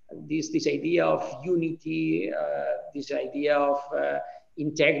 This idea of unity, this idea of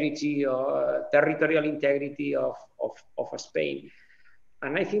integrity or territorial integrity of Spain.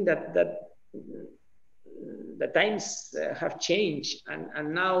 And I think that the times have changed,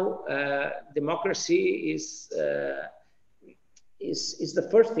 and now democracy is the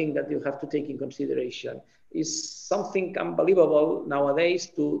first thing that you have to take in consideration. Is something unbelievable nowadays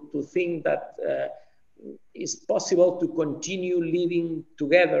to think that it's possible to continue living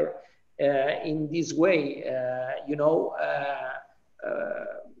together in this way,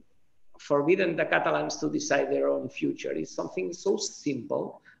 forbidden the Catalans to decide their own future. It's something so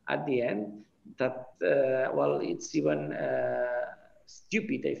simple at the end that, well, it's even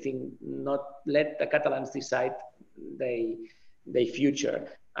stupid, I think, not let the Catalans decide their future.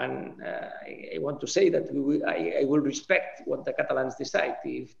 And I want to say that I will respect what the Catalans decide.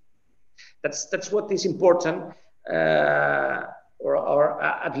 If that's what is important, or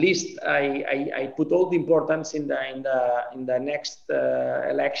at least I put all the importance in the next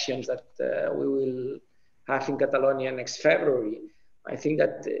elections that we will have in Catalonia next February. I think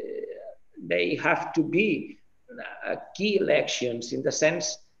that they have to be key elections in the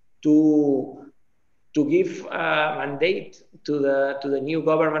sense to give a mandate to the new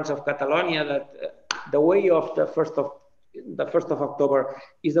governments of Catalonia that the way of the 1st of October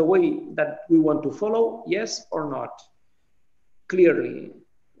is the way that we want to follow, yes or not, clearly.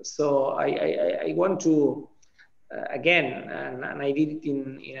 So I want to again, and I did it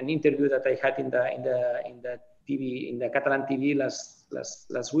in an interview that I had in the TV, in the Catalan TV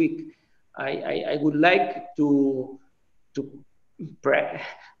last week. I would like to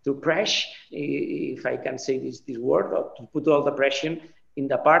press, if I can say this word, or to put all the pressure in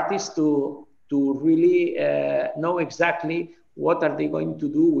the parties to really know exactly what are they going to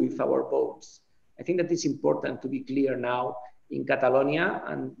do with our votes. I think that it's important to be clear now in Catalonia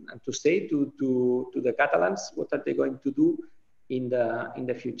and to say to the Catalans what are they going to do in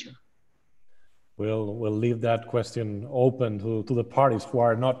the future. We'll leave that question open to the parties who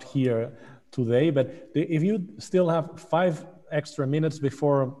are not here today. But if you still have 5 extra minutes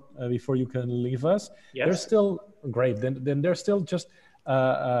before you can leave us, yes. There's still great. Then there's still just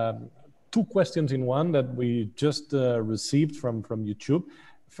 2 questions in one that we just received from YouTube.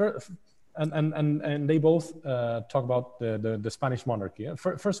 And they both talk about the Spanish monarchy.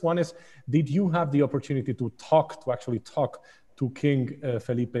 First one is: did you have the opportunity to actually talk to King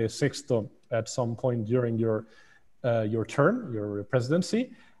Felipe VI at some point during your term, your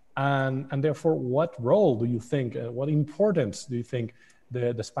presidency? And therefore, what role do you think, what importance do you think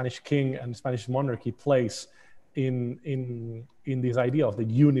the Spanish king and Spanish monarchy plays in this idea of the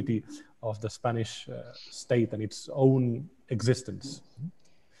unity of the Spanish state and its own existence?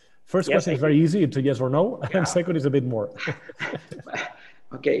 First question is very easy, it's a yes or no, yeah. And second is a bit more.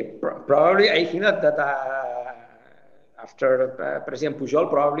 Okay, probably I think that after President Pujol,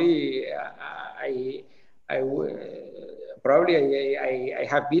 probably I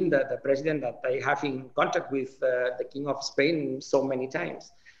have been the president that I have in contact with the King of Spain so many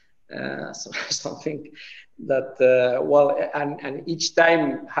times. So something that, well, and each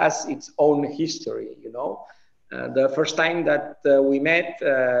time has its own history, you know. The first time that we met,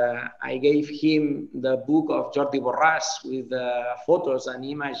 I gave him the book of Jordi Borràs with photos and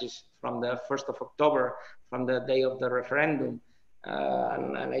images from the 1st of October, from the day of the referendum.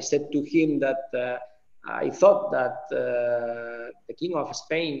 And I said to him that I thought that the King of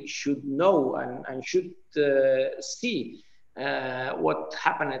Spain should know and should see what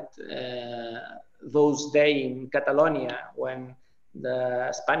happened those days in Catalonia when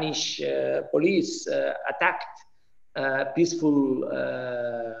the Spanish police attacked peaceful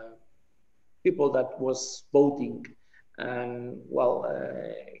people that was voting. And well,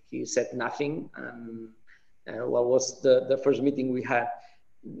 he said nothing. And what was the first meeting we had?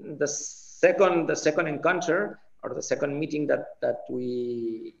 The second encounter, or the second meeting that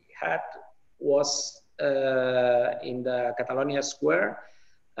we had, was in the Catalonia Square,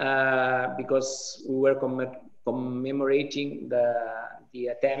 because we were commemorating the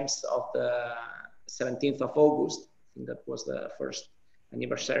attempts of the 17th of August. I think that was the first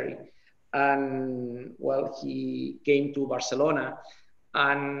anniversary. And well, he came to Barcelona,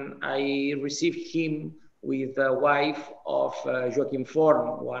 and I received him with the wife of Joaquim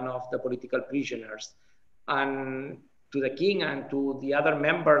Forn, one of the political prisoners. And to the king and to the other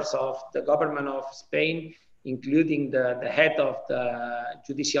members of the government of Spain, including the head of the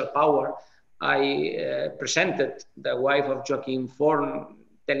judicial power, I presented the wife of Joaquim Forn,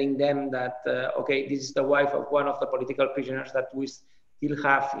 telling them that, okay, this is the wife of one of the political prisoners that we still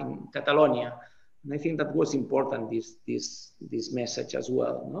have in Catalonia. And I think that was important, this message as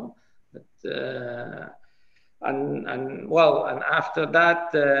well, no? That, And after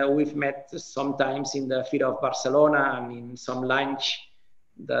that, we've met sometimes in the Fira of Barcelona and in some lunch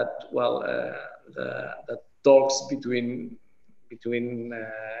that, the talks between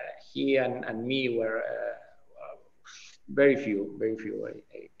he and me were very few.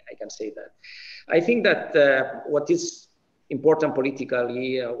 I can say that. I think that what is important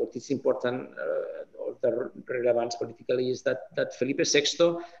politically, what is important, or the relevance politically, is that Felipe VI,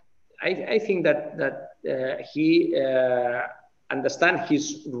 I think that he understands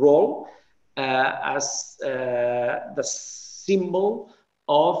his role as the symbol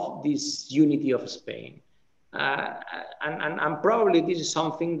of this unity of Spain. And probably this is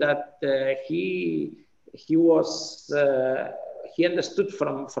something that he understood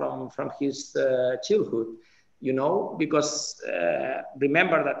from his childhood, you know, because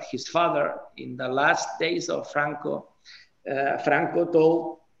remember that his father, in the last days of Franco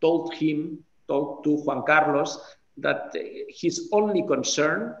told to Juan Carlos that his only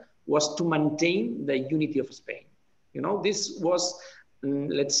concern was to maintain the unity of Spain. You know, this was,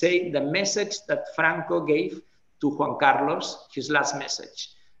 let's say, the message that Franco gave to Juan Carlos, his last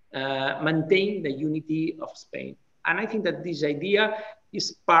message, maintain the unity of Spain. And I think that this idea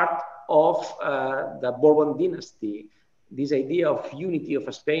is part of the Bourbon dynasty. This idea of unity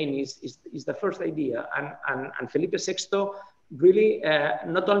of Spain is the first idea. And Felipe VI really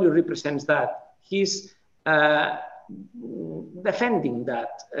not only represents that, he's defending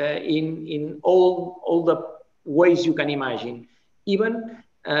that in all the ways you can imagine, even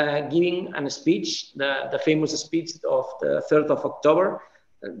giving a speech, the famous speech of the 3rd of October,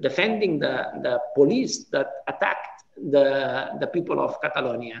 defending the police that attacked the people of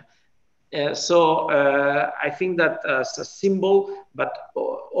Catalonia. So I think that as a symbol, but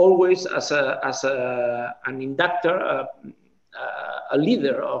always as an inductor, a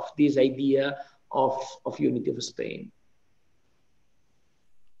leader of this idea of unity of Spain.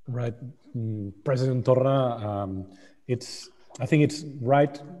 Right, President Torra. I think it's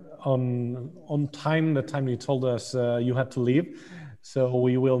right on time. The time you told us you had to leave, so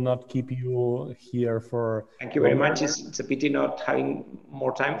we will not keep you here for. Thank you very much. It's a pity not having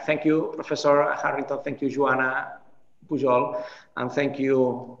more time. Thank you, Professor Harrington. Thank you, Joana Pujol, and thank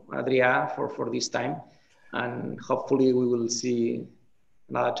you, Adrià, for this time. And hopefully we will see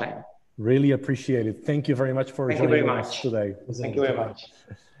another time. Really appreciate it. Thank you very much for joining us today. Thank you very much.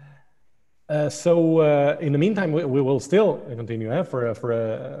 So in the meantime, we will still continue for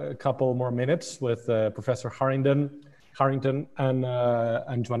a couple more minutes with Professor Harrington and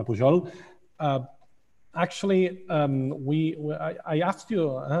Joana Pujol. Actually, I asked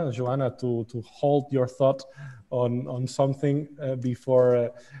you, Joana, to hold your thought on something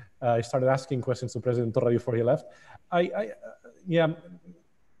before I started asking questions to President Torra before he left.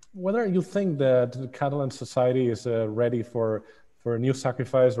 Whether you think that the Catalan society is ready for a new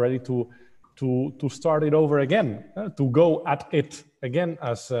sacrifice, ready to start it over again, to go at it again,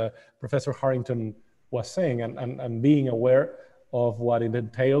 as Professor Harrington was saying, and being aware of what it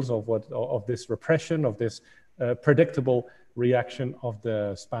entails, of this repression, of this predictable reaction of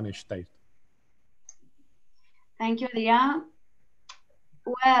the Spanish state. Thank you, Adrià.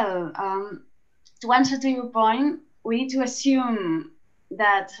 Well, to answer to your point, we need to assume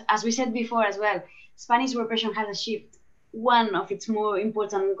that, as we said before as well, Spanish repression has achieved one of its more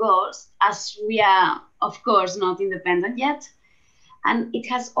important goals, as we are, of course, not independent yet. And it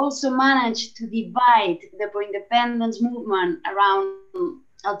has also managed to divide the pro-independence movement around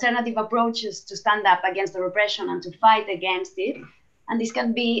alternative approaches to stand up against the repression and to fight against it. And this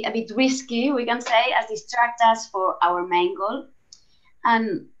can be a bit risky, we can say, as distract us for our main goal.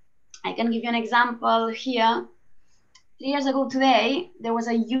 And I can give you an example here. 3 years ago today, there was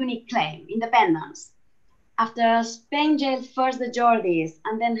a unique claim, independence. After Spain jailed first the Jordis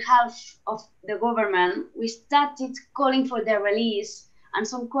and then half of the government, we started calling for their release, and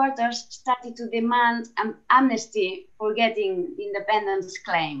some quarters started to demand an amnesty for getting the independence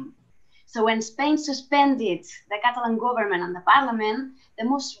claim. So when Spain suspended the Catalan government and the parliament, the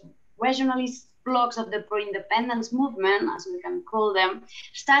most regionalist blocs of the pro-independence movement, as we can call them,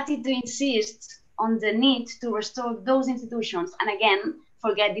 started to insist on the need to restore those institutions and again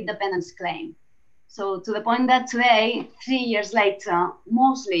forget the independence claim. So to the point that today, 3 years later,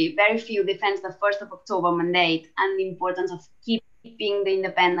 mostly very few defend the 1st of October mandate and the importance of keeping the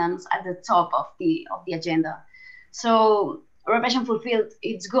independence at the top of the agenda. So repression fulfilled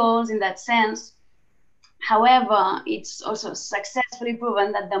its goals in that sense. However, it's also successfully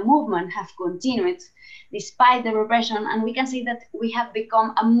proven that the movement have continued despite the repression, and we can see that we have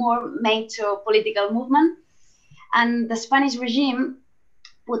become a more mature political movement. And the Spanish regime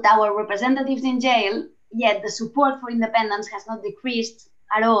put our representatives in jail yet the support for independence has not decreased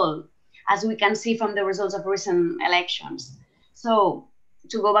at all, as we can see from the results of recent elections. So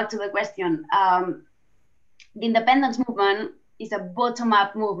to go back to the question, the independence movement is a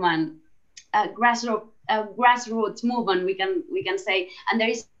bottom-up movement, a grassroots movement, we can say, and there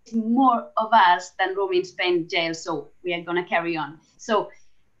is more of us than room in Spain jail, so we are going to carry on. So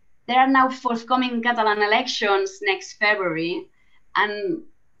there are now forthcoming Catalan elections next February, and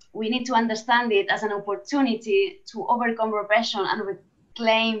we need to understand it as an opportunity to overcome repression and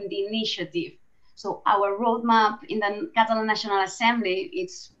reclaim the initiative. So our roadmap in the Catalan National Assembly,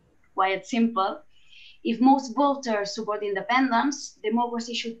 it's quite simple. If most voters support independence,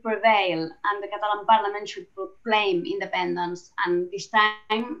 democracy should prevail and the Catalan parliament should proclaim independence, and this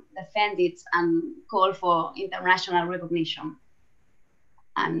time defend it and call for international recognition.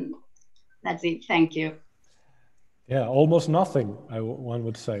 And that's it. Thank you. Yeah, almost nothing, one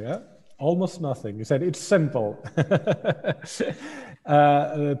would say. Eh? Almost nothing. You said it's simple.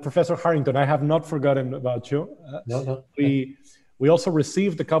 Professor Harrington, I have not forgotten about you. No. We also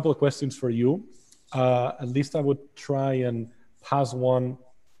received a couple of questions for you. At least I would try and pass one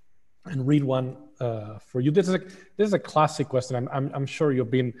and read one for you. This is a classic question. I'm sure you've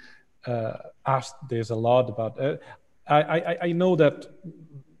been asked this a lot about. I know that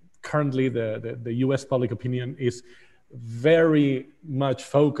currently the U.S. public opinion is very much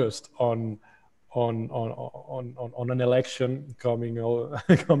focused on an election coming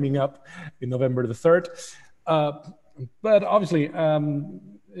up in November the 3rd. But obviously,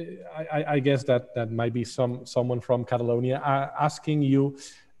 I guess that might be someone from Catalonia asking you,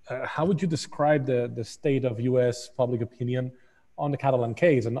 how would you describe the state of U.S. public opinion on the Catalan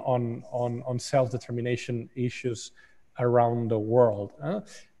case and on self-determination issues around the world,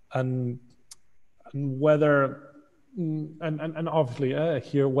 and whether and obviously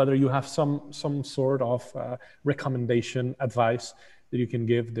here whether you have some sort of recommendation, advice that you can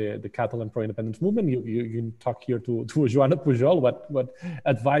give the Catalan pro-independence movement. You can talk here to Joana Pujol. What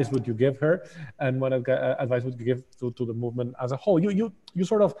advice would you give her, and what advice would you give to the movement as a whole? You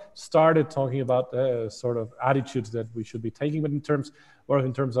sort of started talking about sort of attitudes that we should be taking, but in terms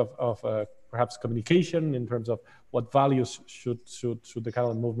of perhaps communication, in terms of what values should the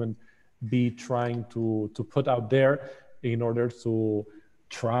Catalan movement be trying to put out there in order to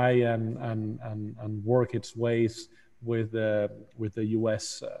try and work its ways with the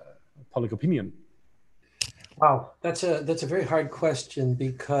U.S. public opinion? Wow, that's a very hard question,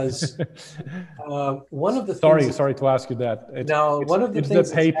 because one of the things. Sorry to ask you that. It's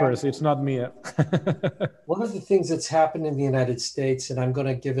the papers. It's not me. One of the things that's happened in the United States, and I'm going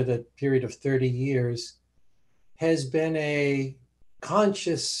to give it a period of 30 years, has been a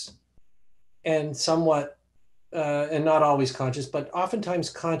conscious and somewhat, and not always conscious, but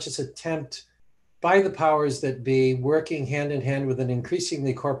oftentimes conscious attempt by the powers that be, working hand in hand with an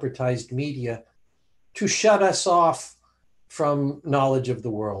increasingly corporatized media, to shut us off from knowledge of the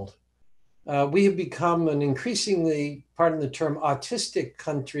world. We have become an increasingly, pardon the term, autistic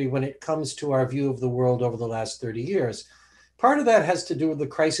country when it comes to our view of the world over the last 30 years. Part of that has to do with the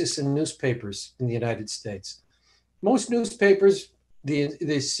crisis in newspapers in the United States. Most newspapers,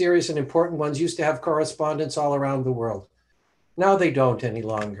 the serious and important ones, used to have correspondents all around the world. Now they don't any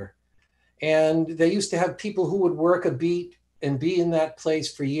longer. And they used to have people who would work a beat and be in that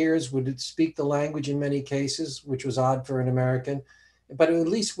place for years, would speak the language in many cases, which was odd for an American, but at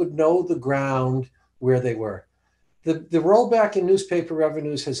least would know the ground where they were. The rollback in newspaper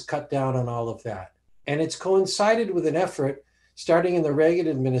revenues has cut down on all of that. And it's coincided with an effort, starting in the Reagan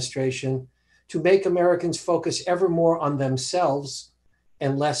administration, to make Americans focus ever more on themselves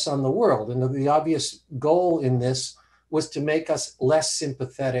and less on the world. And the obvious goal in this was to make us less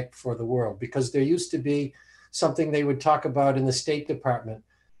sympathetic for the world, because there used to be something they would talk about in the State Department.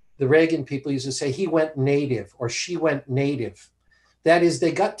 The Reagan people used to say, he went native or she went native. That is,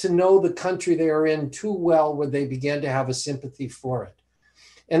 they got to know the country they were in too well where they began to have a sympathy for it.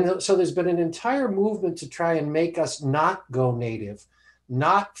 And so there's been an entire movement to try and make us not go native,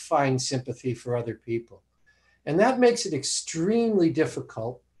 not find sympathy for other people. And that makes it extremely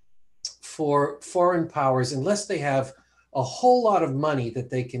difficult for foreign powers, unless they have a whole lot of money that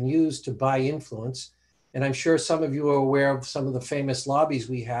they can use to buy influence. And I'm sure some of you are aware of some of the famous lobbies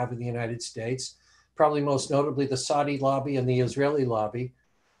we have in the United States, probably most notably the Saudi lobby and the Israeli lobby,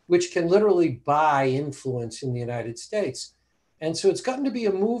 which can literally buy influence in the United States. And so it's gotten to be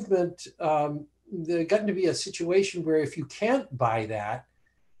a movement, there's gotten to be a situation where if you can't buy that,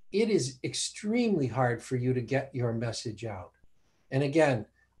 it is extremely hard for you to get your message out. And again,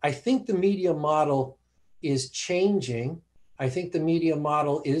 I think the media model is changing. I think the media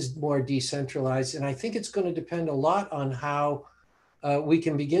model is more decentralized, and I think it's going to depend a lot on how we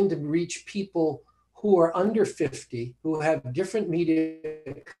can begin to reach people who are under 50, who have different media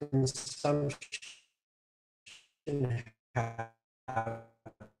consumption habits.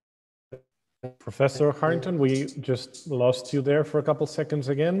 Professor Harrington, we just lost you there for a couple seconds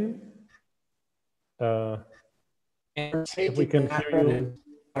again. If we can hear you.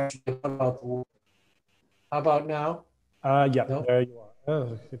 How about now? Yeah, No? there you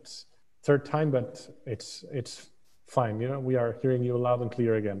are. It's third time, but it's fine. You know, we are hearing you loud and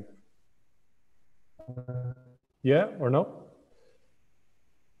clear again. Yeah or no?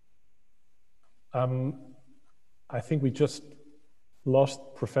 I think we just lost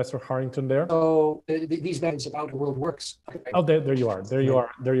Professor Harrington there. So these methods about the world works. Okay. Oh, there you are. There you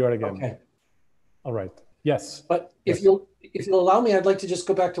are. There you are again. Okay. All right. Yes. But if you'll allow me, I'd like to just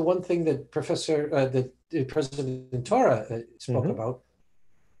go back to one thing that President Torra spoke about,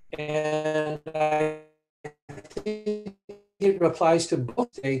 and I think it applies to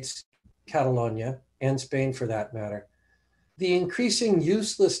both states, Catalonia and Spain for that matter. The increasing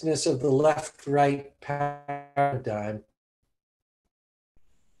uselessness of the left-right paradigm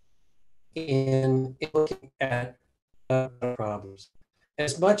in looking at problems.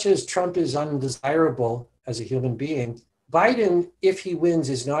 As much as Trump is undesirable as a human being, Biden, if he wins,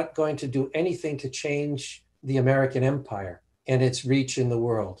 is not going to do anything to change the American empire and its reach in the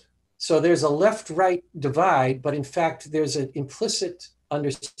world. So there's a left-right divide, but in fact, there's an implicit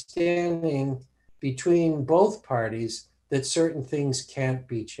understanding between both parties that certain things can't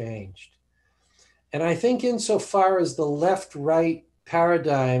be changed. And I think insofar as the left-right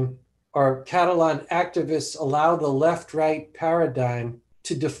paradigm or Catalan activists allow the left-right paradigm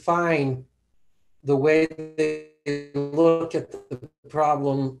to define the way they look at the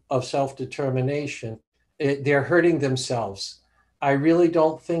problem of self-determination, they're hurting themselves. I really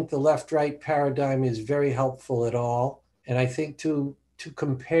don't think the left-right paradigm is very helpful at all. And I think to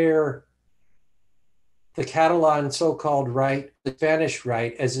compare the Catalan so-called right, the Spanish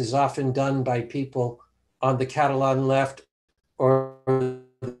right, as is often done by people on the Catalan left or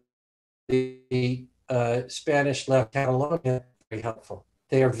the Spanish left, Catalonia, very helpful.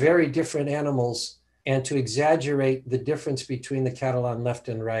 They are very different animals, and to exaggerate the difference between the Catalan left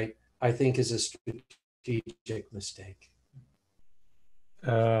and right, I think is a strategic mistake.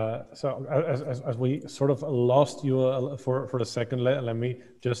 So as we sort of lost you for a second, let me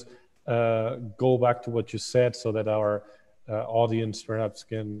just go back to what you said so that our audience perhaps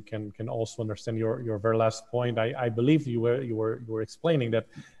can also understand your very last point. I believe you were explaining that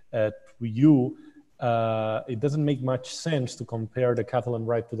to you it doesn't make much sense to compare the Catalan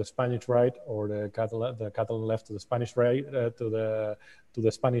right to the Spanish right, or the Catalan left to the Spanish right, to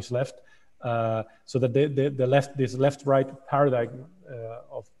the Spanish left. So that this left-right paradigm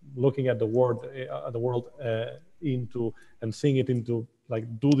of looking at the world into and seeing it into like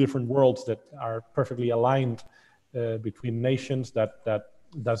two different worlds that are perfectly aligned between nations, that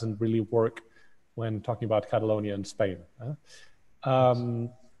doesn't really work when talking about Catalonia and Spain.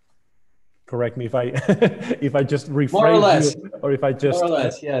 Correct me if I just rephrase more or less, or if I just more or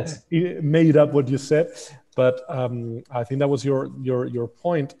less, yes, made up what you said. But I think that was your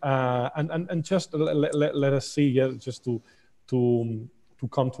point, and just let us see, just to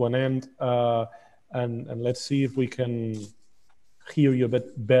come to an end, and let's see if we can hear you a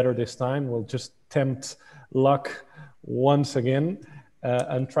bit better this time. We'll just tempt luck once again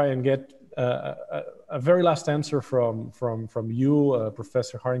and try and get a very last answer from you,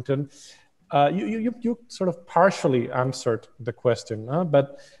 Professor Harrington. You sort of partially answered the question,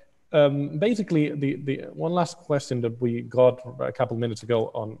 but. Basically, the one last question that we got a couple minutes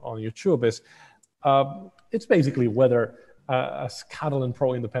ago on YouTube is, it's basically whether as Catalan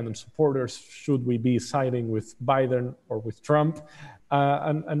pro-independent supporters, should we be siding with Biden or with Trump,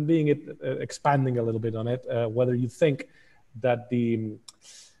 and expanding a little bit on it, whether you think that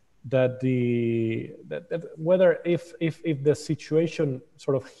whether if the situation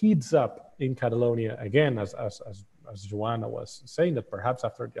sort of heats up in Catalonia again, as Joana was saying, that perhaps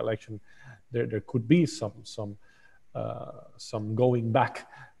after the election there could be some going back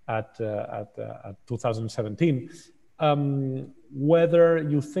at 2017. Whether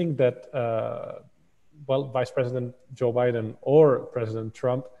you think that Vice President Joe Biden or President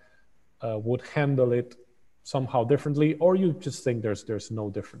Trump would handle it somehow differently, or you just think there's no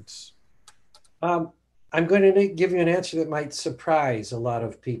difference? I'm going to give you an answer that might surprise a lot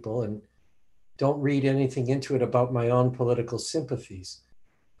of people, and don't read anything into it about my own political sympathies.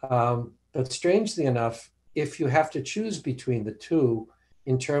 But strangely enough, if you have to choose between the two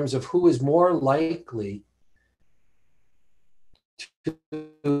in terms of who is more likely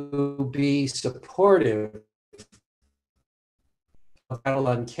to be supportive of the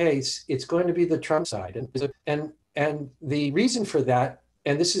Catalan case, it's going to be the Trump side. And the reason for that,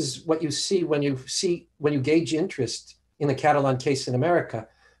 and this is what you see when you gauge interest in the Catalan case in America,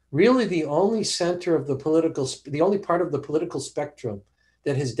 really the only part of the political spectrum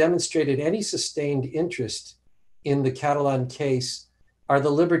that has demonstrated any sustained interest in the Catalan case are the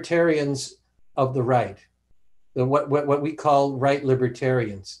libertarians of the right, what we call right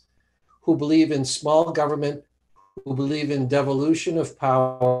libertarians, who believe in small government, who believe in devolution of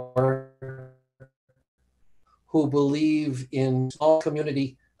power, who believe in small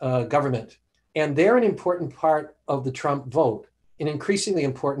community government. And they're an important part of the Trump vote, an increasingly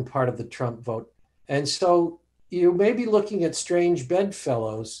important part of the Trump vote. And so you may be looking at strange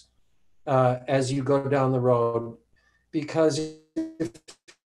bedfellows as you go down the road, because if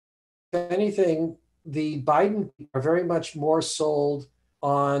anything, the Biden are very much more sold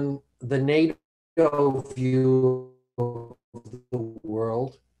on the NATO view of the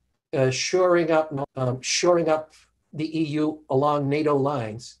world, shoring up the EU along NATO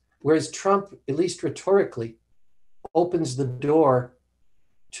lines, whereas Trump, at least rhetorically, opens the door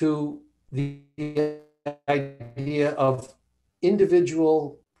to the idea of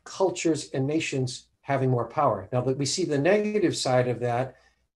individual cultures and nations having more power. Now, that we see the negative side of that,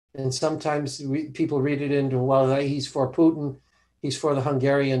 and sometimes people read it into, well, he's for Putin, he's for the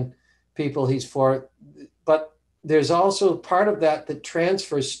Hungarian people, but there's also part of that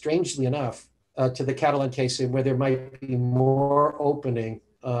transfers, strangely enough, to the Catalan case, where there might be more opening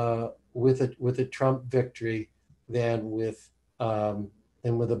with a Trump victory than with a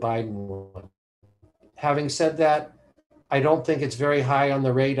Biden one. Having said that, I don't think it's very high on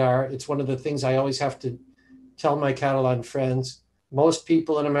the radar. It's one of the things I always have to tell my Catalan friends. Most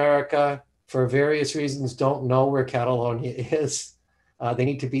people in America, for various reasons, don't know where Catalonia is. They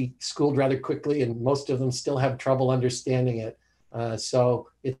need to be schooled rather quickly, and most of them still have trouble understanding it. So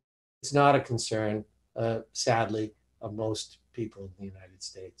it's not a concern, sadly, of most people in the United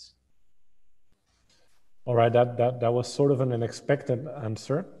States. All right, that was sort of an unexpected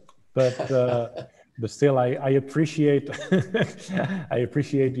answer, but still, I appreciate I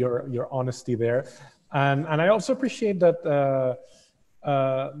appreciate your honesty there, and I also appreciate that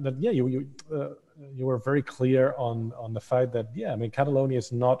you were very clear on the fact that Catalonia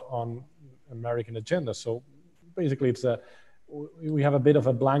is not on American agenda. So basically, we have a bit of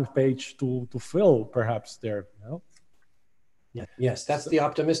a blank page to fill, perhaps there. You know? Yeah. Yes, that's the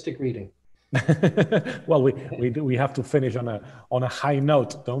optimistic reading. Well, we have to finish on a high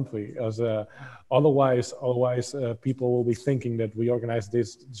note, don't we? As otherwise people will be thinking that we organize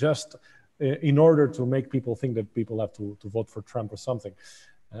this just in order to make people think that people have to vote for Trump or something.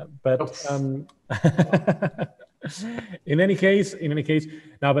 But in any case,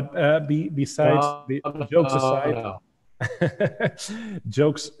 now, but besides jokes aside. No.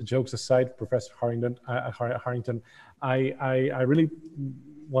 jokes aside, Professor Harrington, I really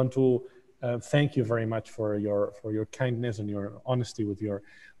want to thank you very much for your kindness and your honesty with your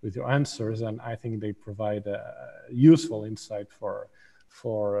answers, and I think they provide useful insight for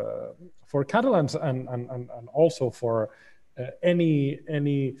Catalans and also for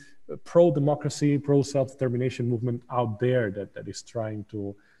any pro-democracy, pro-self-determination movement out there that is trying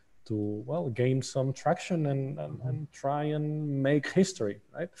to gain some traction and try and make history,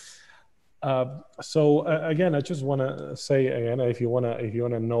 right? So again, I just want to say again, if you want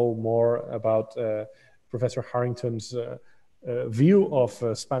to know more about Professor Harrington's view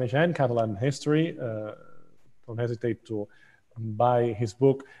of Spanish and Catalan history, don't hesitate to buy his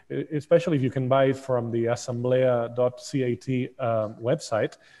book, especially if you can buy it from the asamblea.cat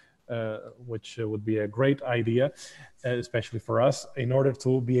website, which would be a great idea, especially for us, in order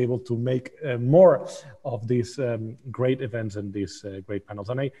to be able to make more of these great events and these great panels.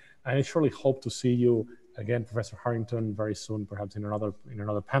 And I surely hope to see you again, Professor Harrington, very soon, perhaps in another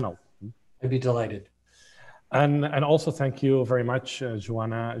panel. I'd be delighted. And also thank you very much,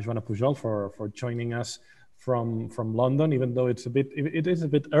 Joana Pujol, for joining us from London, even though it is a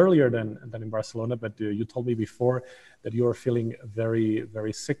bit earlier than in Barcelona, but you told me before that you are feeling very,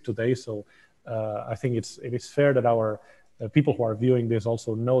 very sick today. So I think it is fair that our people who are viewing this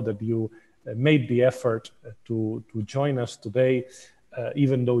also know that you made the effort to join us today,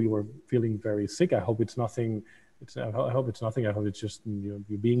 even though you were feeling very sick. I hope it's nothing. I hope it's just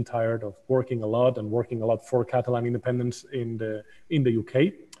you being tired of working a lot for Catalan independence in the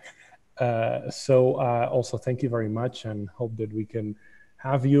UK. So also thank you very much, and hope that we can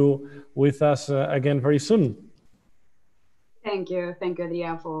have you with us again very soon. Thank you,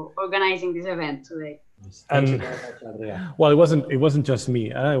 Adrià, for organizing this event today. Thank you very much, Adrià. Well, it wasn't just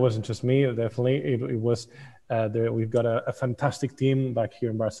me. It wasn't just me. Definitely, it was. We've got a fantastic team back here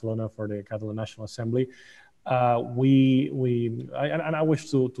in Barcelona for the Catalan National Assembly. I wish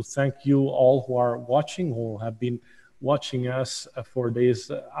to thank you all who are watching, who have been watching us for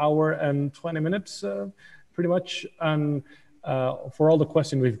this hour and 20 minutes, pretty much. And for all the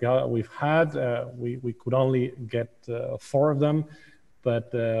questions we've had, we could only get 4 of them,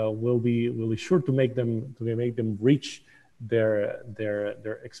 but we'll be sure to make them reach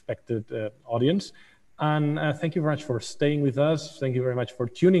their expected audience. And thank you very much for staying with us. Thank you very much for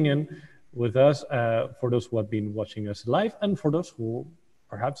tuning in with us, for those who have been watching us live, and for those who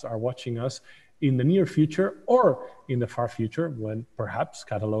perhaps are watching us in the near future or in the far future, when perhaps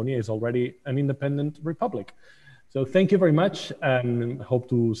Catalonia is already an independent republic. So thank you very much, and hope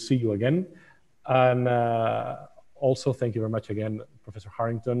to see you again. And also thank you very much again, Professor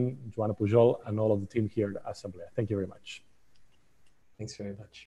Harrington, Joana Pujol, and all of the team here at the Assembly. Thank you very much. Thanks very much.